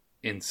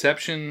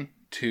inception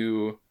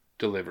to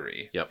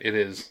delivery. Yep. It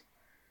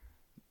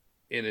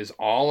is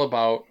all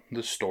about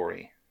the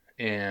story.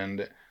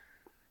 And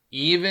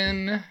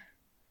even...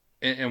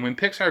 And when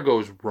Pixar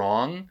goes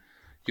wrong,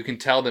 you can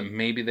tell that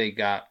maybe they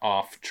got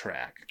off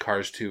track.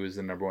 Cars 2 is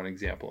the number one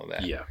example of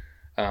that. Yeah.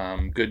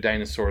 Good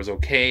Dinosaur is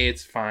okay,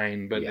 it's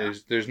fine, but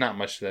there's not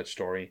much to that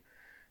story.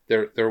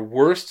 They're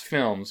worst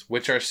films,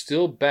 which are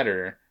still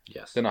better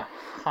Yes. than a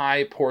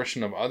high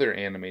portion of other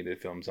animated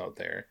films out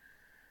there.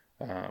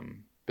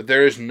 But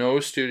there is no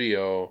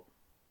studio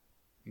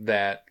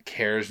that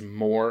cares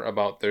more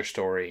about their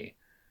story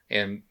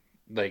and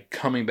like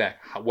coming back.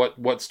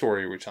 What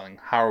story are we telling?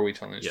 How are we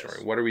telling the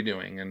story? What are we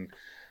doing? And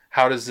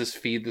how does this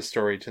feed the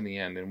story to the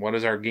end? And what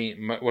is our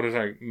game? What is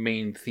our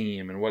main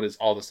theme? And what is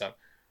all the stuff?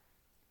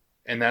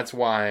 And that's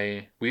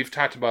why we've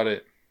talked about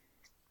it.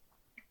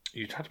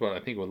 You talked about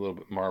it, I think, with a little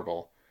bit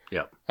Marvel.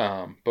 Yeah.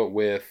 But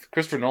with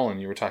Christopher Nolan,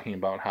 you were talking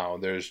about how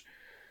there's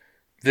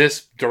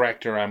this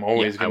director I'm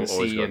always going to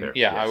see. And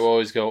I will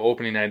always go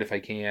opening night if I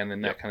can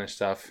and that kind of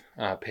stuff,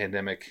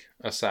 pandemic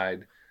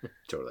aside.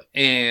 Totally.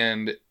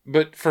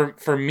 But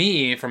for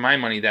me, for my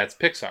money, that's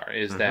Pixar.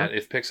 Is that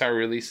if Pixar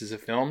releases a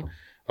film,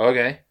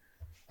 okay.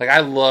 Like,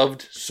 I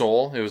loved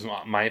Soul. It was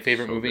my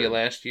favorite movie of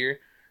last year.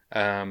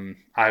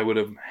 I would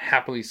have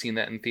happily seen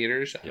that in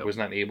theaters. I was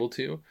not able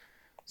to.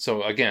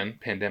 So again,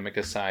 pandemic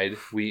aside,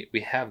 we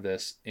have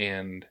this,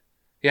 and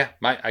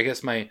I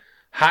guess my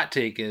hot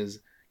take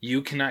is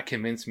you cannot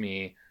convince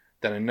me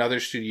that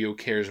another studio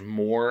cares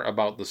more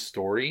about the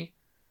story.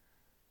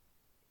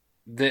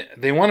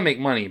 They want to make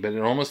money, but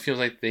it almost feels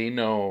like they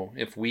know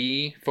if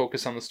we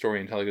focus on the story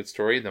and tell a good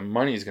story, the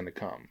money is going to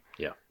come.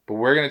 Yeah. But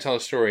we're going to tell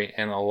a story,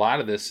 and a lot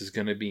of this is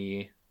going to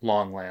be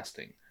long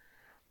lasting.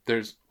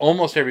 There's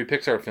almost every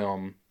Pixar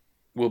film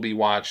will be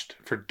watched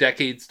for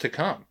decades to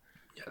come.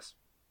 Yes.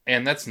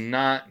 And that's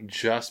not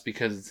just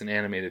because it's an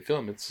animated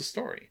film, it's the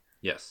story.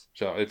 Yes.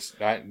 So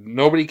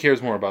nobody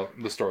cares more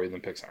about the story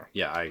than Pixar.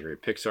 Yeah, I agree.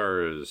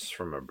 Pixar is,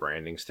 from a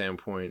branding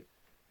standpoint,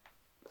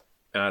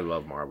 and I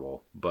love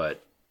Marvel,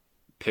 but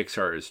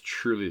Pixar is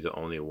truly the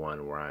only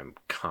one where I'm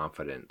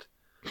confident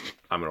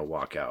I'm going to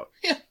walk out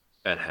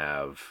and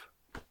have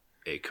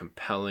a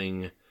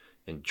compelling,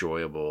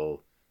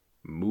 enjoyable,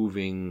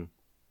 moving,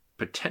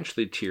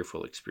 potentially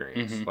tearful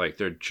experience. Mm-hmm. Like,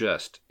 they're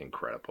just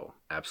incredible.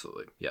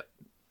 Absolutely. Yep.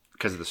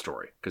 Because of the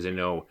story. Because they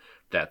know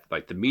that,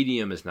 like, the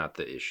medium is not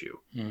the issue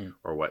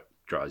or what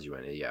draws you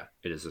in. Yeah,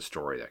 it is a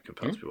story that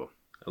compels people.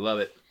 I love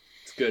it.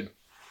 It's good.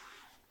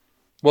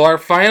 Well, our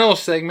final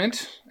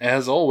segment,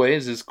 as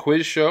always, is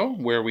Quiz Show,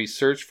 where we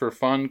search for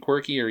fun,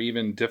 quirky, or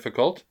even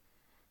difficult,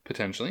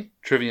 potentially,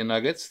 trivia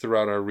nuggets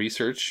throughout our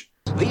research.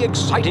 The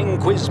exciting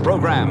quiz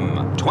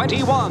program,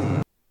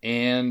 21.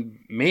 And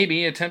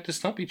maybe attempt to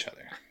stump each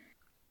other.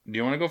 Do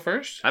you want to go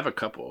first? I have a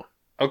couple.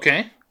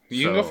 Okay.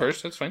 You can go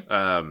first. That's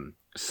fine.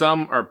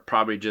 Some are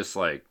probably just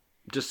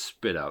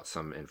spit out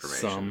some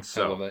information.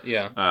 I love that.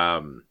 Yeah.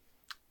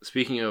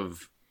 Speaking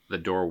of the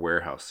door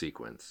warehouse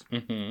sequence,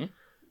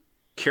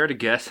 care to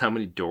guess how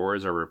many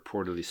doors are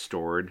reportedly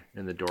stored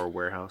in the door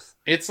warehouse?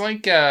 It's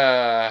like,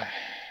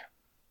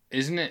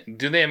 isn't it?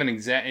 Do they have an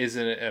exact? Is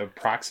it an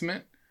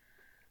approximate?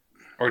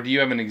 Or do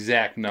you have an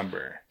exact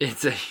number?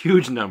 It's a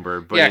huge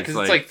number, but because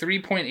it's like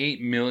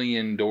 3.8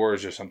 million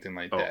doors or something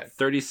like that.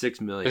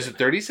 36 million. Is it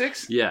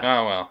 36? Yeah.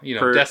 Oh,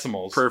 well,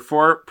 decimals. Per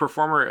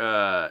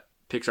former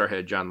Pixar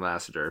head John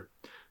Lasseter,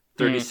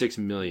 36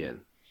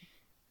 million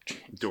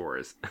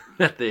doors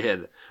that they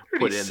had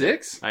put in.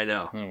 36? I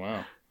know. Oh,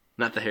 wow.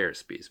 Not the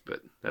Harris piece,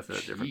 but that's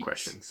a different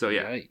question. So,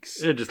 yeah.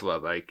 Yikes. I just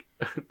love,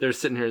 they're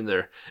sitting here in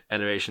their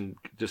animation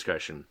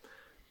discussion.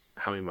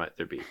 How many might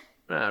there be?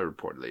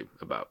 Reportedly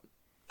about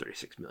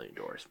 36 million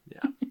doors.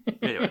 Yeah.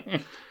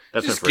 Anyway,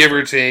 that's just give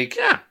or take.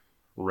 Yeah.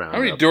 Round how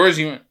many up. doors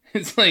you want?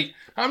 It's like,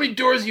 how many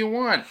doors you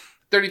want?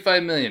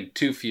 35 million.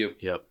 Too few.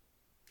 Yep.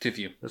 Too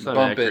few. That's not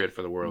accurate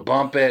for the world.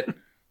 Bump it.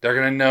 They're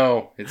gonna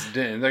know.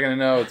 They're gonna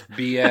know it's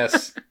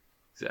BS.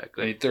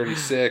 Exactly. They need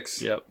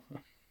 36. Yep.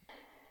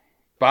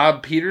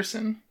 Bob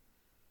Peterson.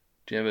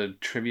 Do you have a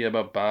trivia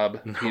about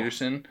Bob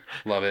Peterson?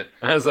 Love it.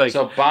 I was like,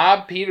 so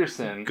Bob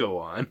Peterson. Go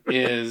on.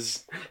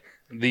 is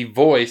the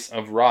voice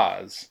of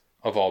Roz,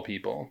 of all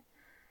people,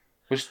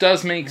 which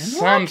does make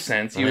some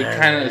sense. You would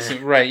kind of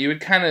assume, right? You would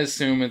kind of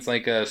assume it's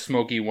like a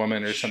smoky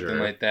woman or something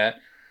like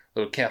that,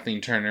 little Kathleen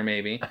Turner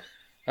maybe.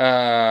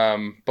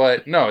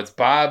 But no, it's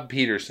Bob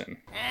Peterson.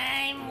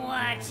 I'm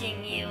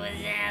watching you,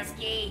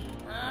 Wazowski.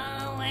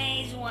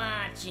 Always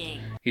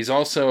watching. He's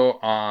also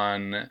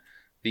on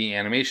the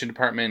animation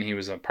department. He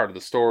was a part of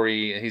the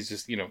story. He's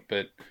just,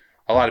 but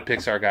a lot of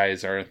Pixar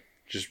guys are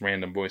just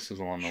random voices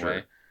along the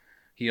way.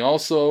 He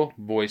also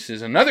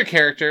voices another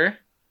character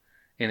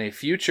in a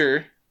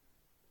future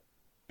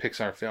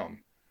Pixar film.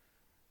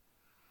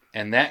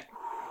 And that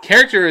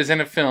character is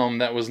in a film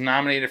that was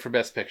nominated for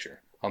Best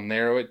Picture. I'll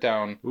narrow it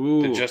down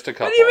to just a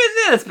couple. Not even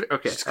this.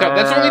 Okay.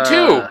 That's only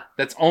two.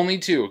 That's only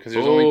two, because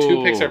there's only two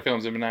Pixar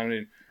films that have been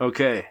nominated.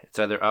 Okay. It's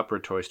either Up or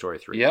Toy Story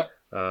 3. Yep.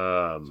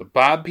 So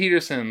Bob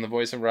Peterson, the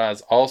voice of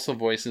Roz, also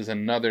voices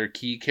another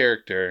key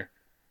character.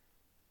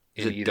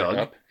 Is it Doug?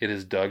 Up. It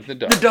is Doug the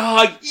dog. The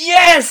dog!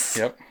 Yes!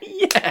 Yep.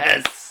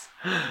 Yes!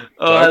 Oh,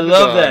 Doug I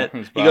love that.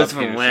 He goes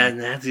from Peterson.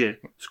 that's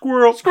it.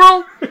 Squirrel!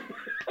 Squirrel!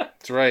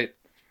 That's right.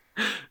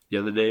 The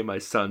other day, my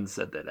son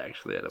said that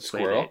actually at a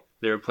play Squirrel? date.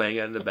 They were playing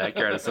it in the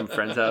backyard of some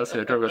friend's house,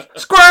 and the dog goes,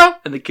 Squirrel!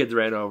 And the kids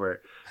ran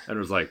over and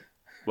was like,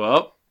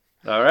 well,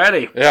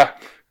 alrighty. Yeah.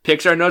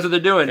 Pixar knows what they're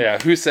doing. Yeah,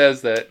 who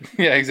says that?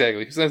 Yeah,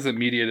 exactly. Who says that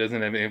media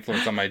doesn't have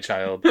influence on my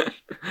child?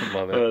 I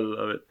love it. I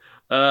love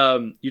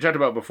it. You talked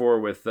about before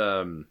with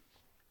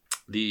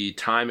the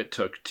time it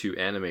took to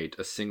animate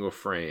a single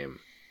frame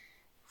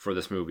for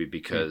this movie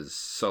because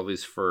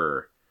Sully's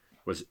fur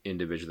was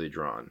individually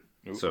drawn.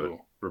 Ooh. So it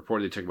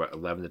reportedly took about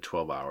 11 to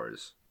 12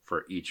 hours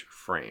for each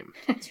frame.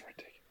 That's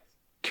ridiculous.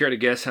 Care to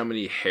guess how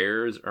many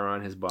hairs are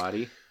on his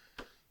body?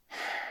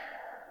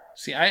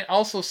 See, I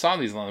also saw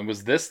these lines.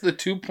 Was this the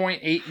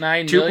 2.89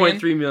 million?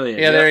 2.3 million.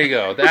 Yeah, there you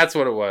go. That's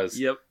what it was.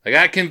 Yep. I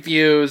got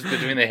confused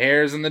between the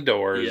hairs and the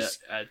doors.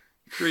 Yeah, I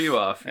threw you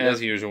off.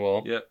 As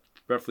usual. Yep.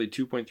 Roughly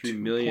 2.3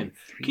 million.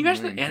 Can you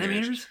imagine the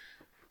animators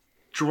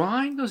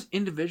drawing those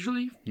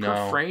individually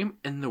per frame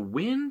and the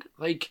wind?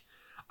 Like,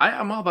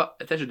 I'm all about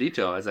attention to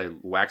detail as I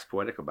wax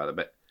poetic about it,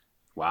 but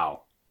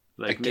wow.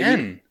 Like,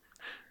 again.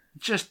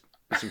 Just,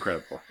 it's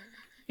incredible.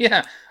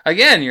 Yeah.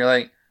 Again, you're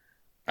like,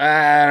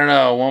 I don't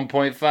know,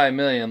 1.5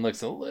 million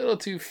looks a little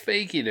too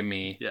fakey to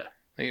me. Yeah.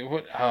 Like,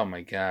 what? Oh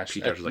my gosh.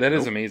 That That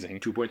is amazing.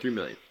 2.3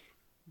 million.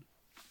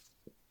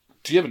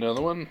 Do you have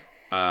another one?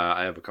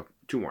 I have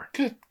two more.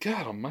 Good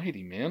God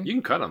almighty, man. You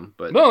can cut them,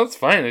 but... No, that's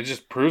fine. It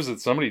just proves that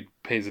somebody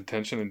pays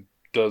attention and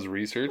does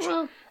research.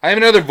 Well, I have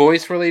another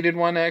voice-related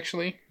one,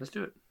 actually. Let's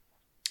do it.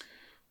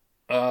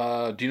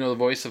 Do you know the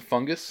voice of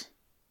Fungus?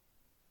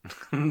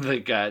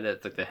 The guy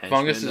that's like the henchman.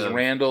 Fungus is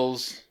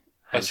Randall's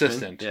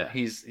assistant. Yeah.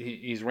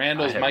 He's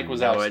Randall's I have Mike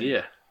Wazowski. no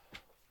idea.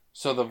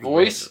 So the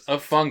voice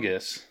of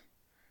Fungus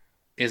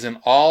is an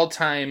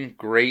all-time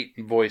great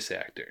voice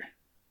actor.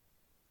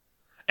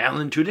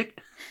 Alan Tudyk?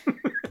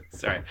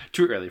 Sorry,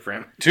 too early for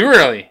him. Too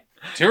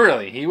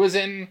early. He was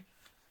in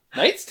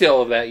Knight's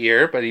Tale of that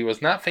year, but he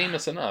was not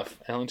famous enough.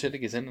 Alan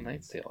Tudyk is in The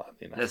Knight's Tale,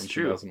 oddly enough. That's in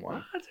true. 2001.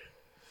 What?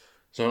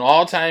 So an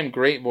all-time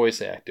great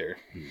voice actor.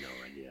 No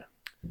idea.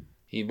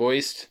 He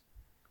voiced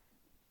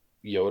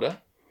Yoda.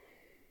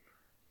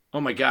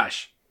 Oh my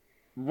gosh.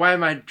 Why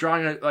am I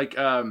drawing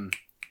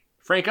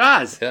Frank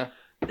Oz? Yeah.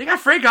 They got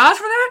Frank Oz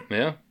for that?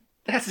 Yeah.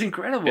 That's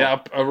incredible. Yeah,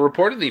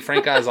 reportedly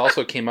Frank Oz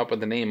also came up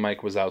with the name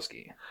Mike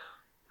Wazowski.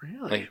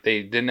 Really? Like,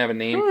 they didn't have a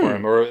name for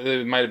him, or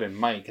it might have been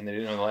Mike, and they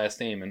didn't know the last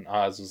name, and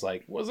Oz was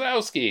like,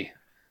 Wazowski.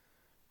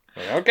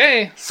 Like,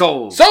 okay.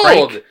 Sold.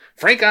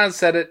 Frank Oz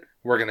said it.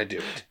 We're going to do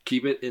it.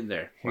 Keep it in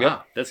there. Wow.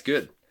 Yep. That's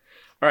good.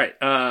 All right.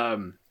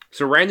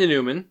 So Randy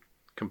Newman,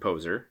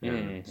 composer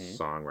and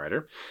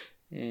songwriter,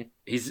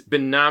 he's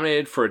been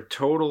nominated for a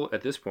total,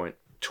 at this point,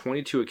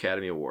 22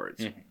 Academy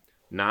Awards.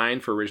 9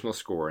 for original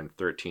score and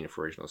 13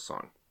 for original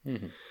song.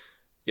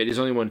 Yet he's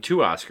only won 2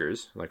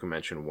 Oscars, like we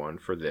mentioned, one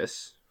for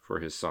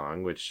his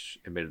song, which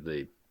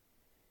admittedly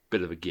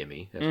bit of a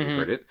gimme as we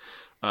heard it.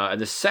 And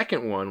the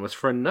second one was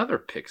for another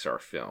Pixar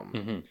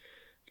film.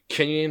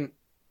 Can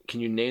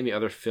you name the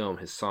other film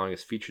his song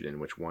is featured in,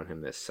 which won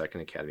him this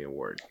second Academy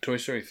Award? Toy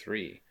Story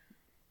 3.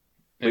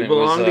 We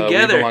belong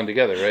together. We belong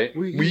together, right?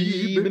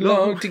 We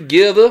belong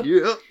together.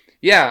 Yeah.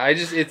 Yeah,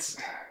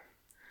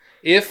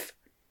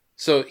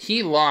 So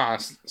he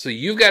lost. So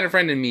You've Got a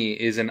Friend in Me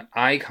is an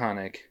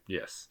iconic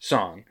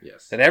song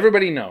that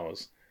everybody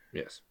knows.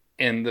 Yes.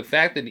 And the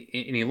fact that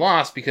he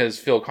lost because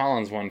Phil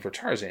Collins won for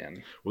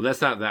Tarzan. Well,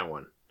 that's not that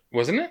one.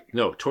 Wasn't it?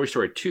 No, Toy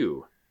Story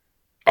 2.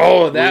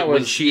 Oh, that was...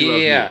 When She Loved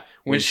Me.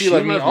 When She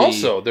Loved Me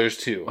also, there's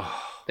 2.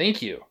 Oh,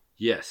 thank you.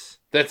 Yes.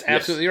 That's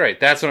absolutely right.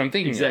 That's what I'm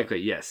thinking Exactly,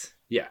 of. yes.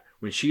 Yeah.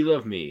 When She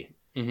Loved Me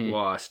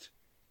lost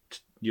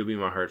You'll Be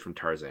My Heart from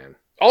Tarzan.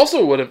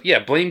 Also would have... Yeah,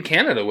 Blame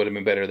Canada would have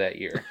been better that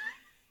year.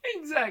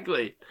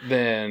 Exactly.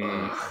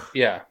 Then,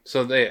 yeah.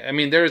 So,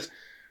 there's...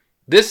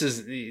 This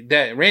is...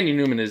 that Randy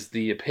Newman is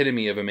the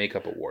epitome of a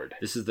makeup award.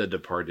 This is The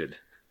Departed.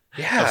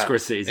 Yeah. Of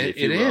Scorsese, if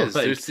you it will. is.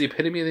 It's the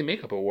epitome of the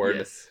makeup award.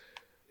 Yes.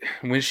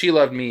 When She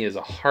Loved Me is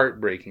a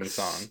heartbreaking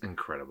song.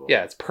 Incredible.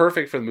 Yeah, it's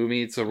perfect for the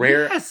movie. It's a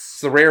rare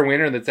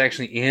winner that's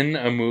actually in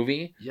a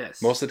movie.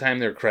 Yes. Most of the time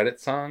they're credit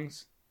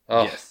songs.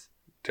 Oh, yes.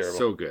 Terrible.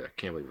 So good. I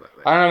can't believe that.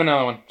 I don't have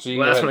another one. So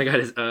last one I got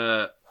is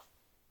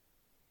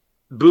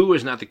Boo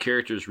is not the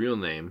character's real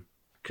name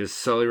because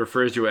Sully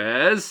refers to her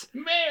as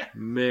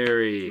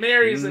Mary.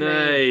 Mary's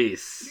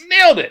nice. The name.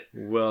 Nailed it.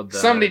 Well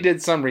done. Somebody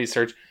did some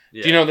research.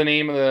 Yeah. Do you know the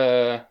name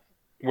of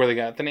where they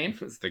got the name?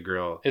 It's the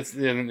girl. It's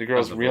the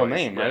girl's real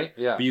name, right?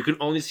 Yeah. But you can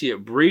only see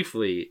it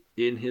briefly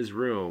in his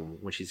room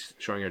when she's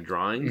showing her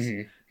drawings.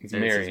 It's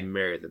and Mary. It says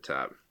Mary at the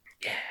top.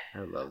 Yeah. I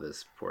love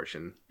this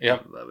portion.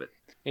 Yep. I love it.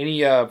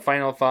 Any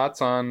final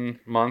thoughts on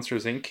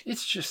Monsters, Inc.?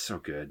 It's just so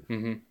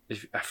good.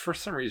 If for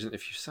some reason,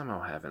 if you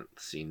somehow haven't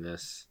seen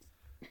this,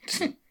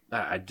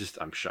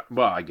 I'm shocked.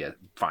 Well, I get it.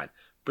 Fine.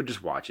 But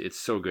just watch it. It's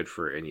so good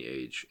for any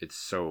age. It's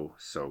so,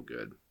 so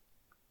good.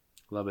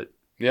 Love it.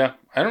 Yeah.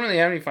 I don't really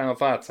have any final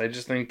thoughts. I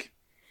just think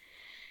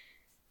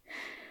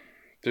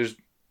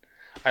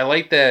I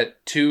like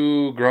that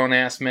 2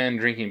 grown-ass men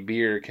drinking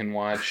beer can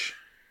watch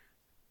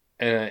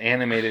an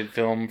animated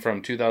film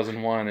from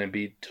 2001 and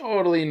be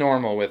totally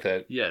normal with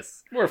it.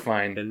 Yes. We're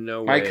fine. In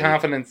no My way.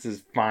 confidence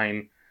is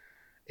fine.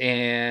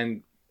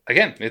 And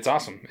again, it's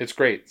awesome. It's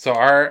great. So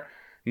our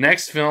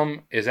Next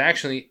film is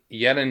actually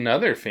yet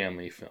another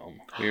family film.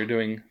 We are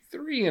doing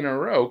 3 in a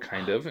row,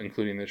 kind of,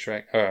 including the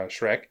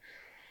Shrek.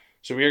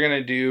 So we are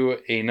going to do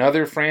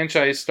another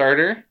franchise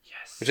starter,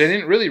 which I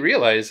didn't really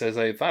realize as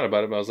I thought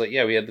about it. But I was like,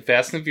 yeah, we had the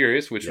Fast and the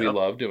Furious, which we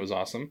loved. It was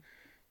awesome.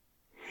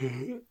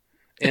 And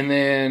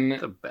then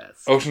the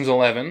best. Ocean's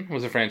 11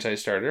 was a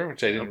franchise starter,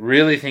 which I didn't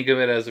really think of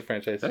it as a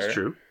franchise starter. That's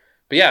true.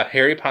 But yeah,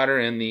 Harry Potter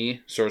and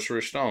the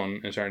Sorcerer's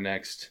Stone is our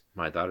next.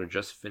 My daughter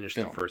just finished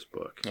the first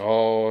book.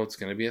 Oh, it's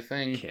going to be a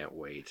thing. Can't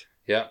wait.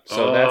 Yeah,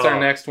 so that's our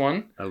next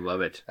one. I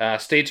love it.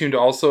 Stay tuned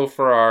also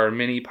for our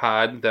mini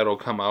pod that'll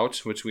come out,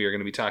 which we are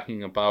going to be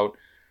talking about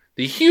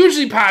the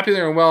hugely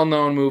popular and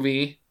well-known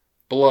movie,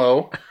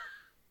 Blow.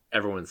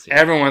 Everyone's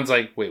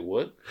like, wait,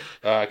 what?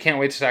 Can't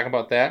wait to talk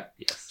about that.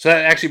 Yes. So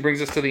that actually brings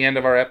us to the end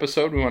of our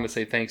episode. We want to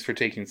say thanks for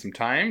taking some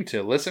time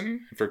to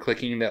listen, for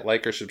clicking that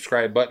like or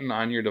subscribe button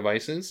on your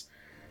devices.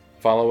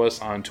 Follow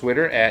us on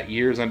Twitter at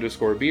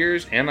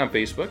years_beers and on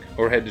Facebook,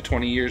 or head to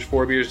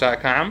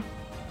 20years4beers.com.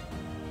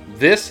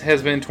 This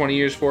has been 20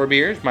 Years 4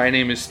 Beers. My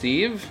name is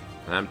Steve.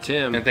 I'm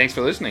Tim. And thanks for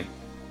listening.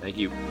 Thank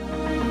you.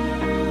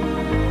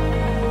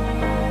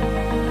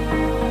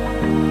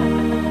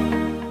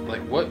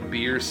 Like, what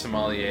beer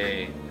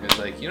sommelier is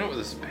like, you know what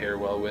this pair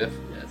well with?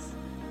 Yes.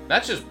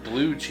 Not just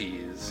blue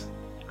cheese,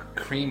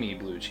 creamy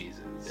blue cheeses.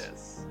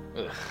 Yes.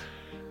 Ugh.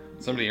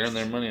 Somebody earned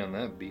their money on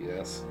that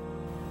BS.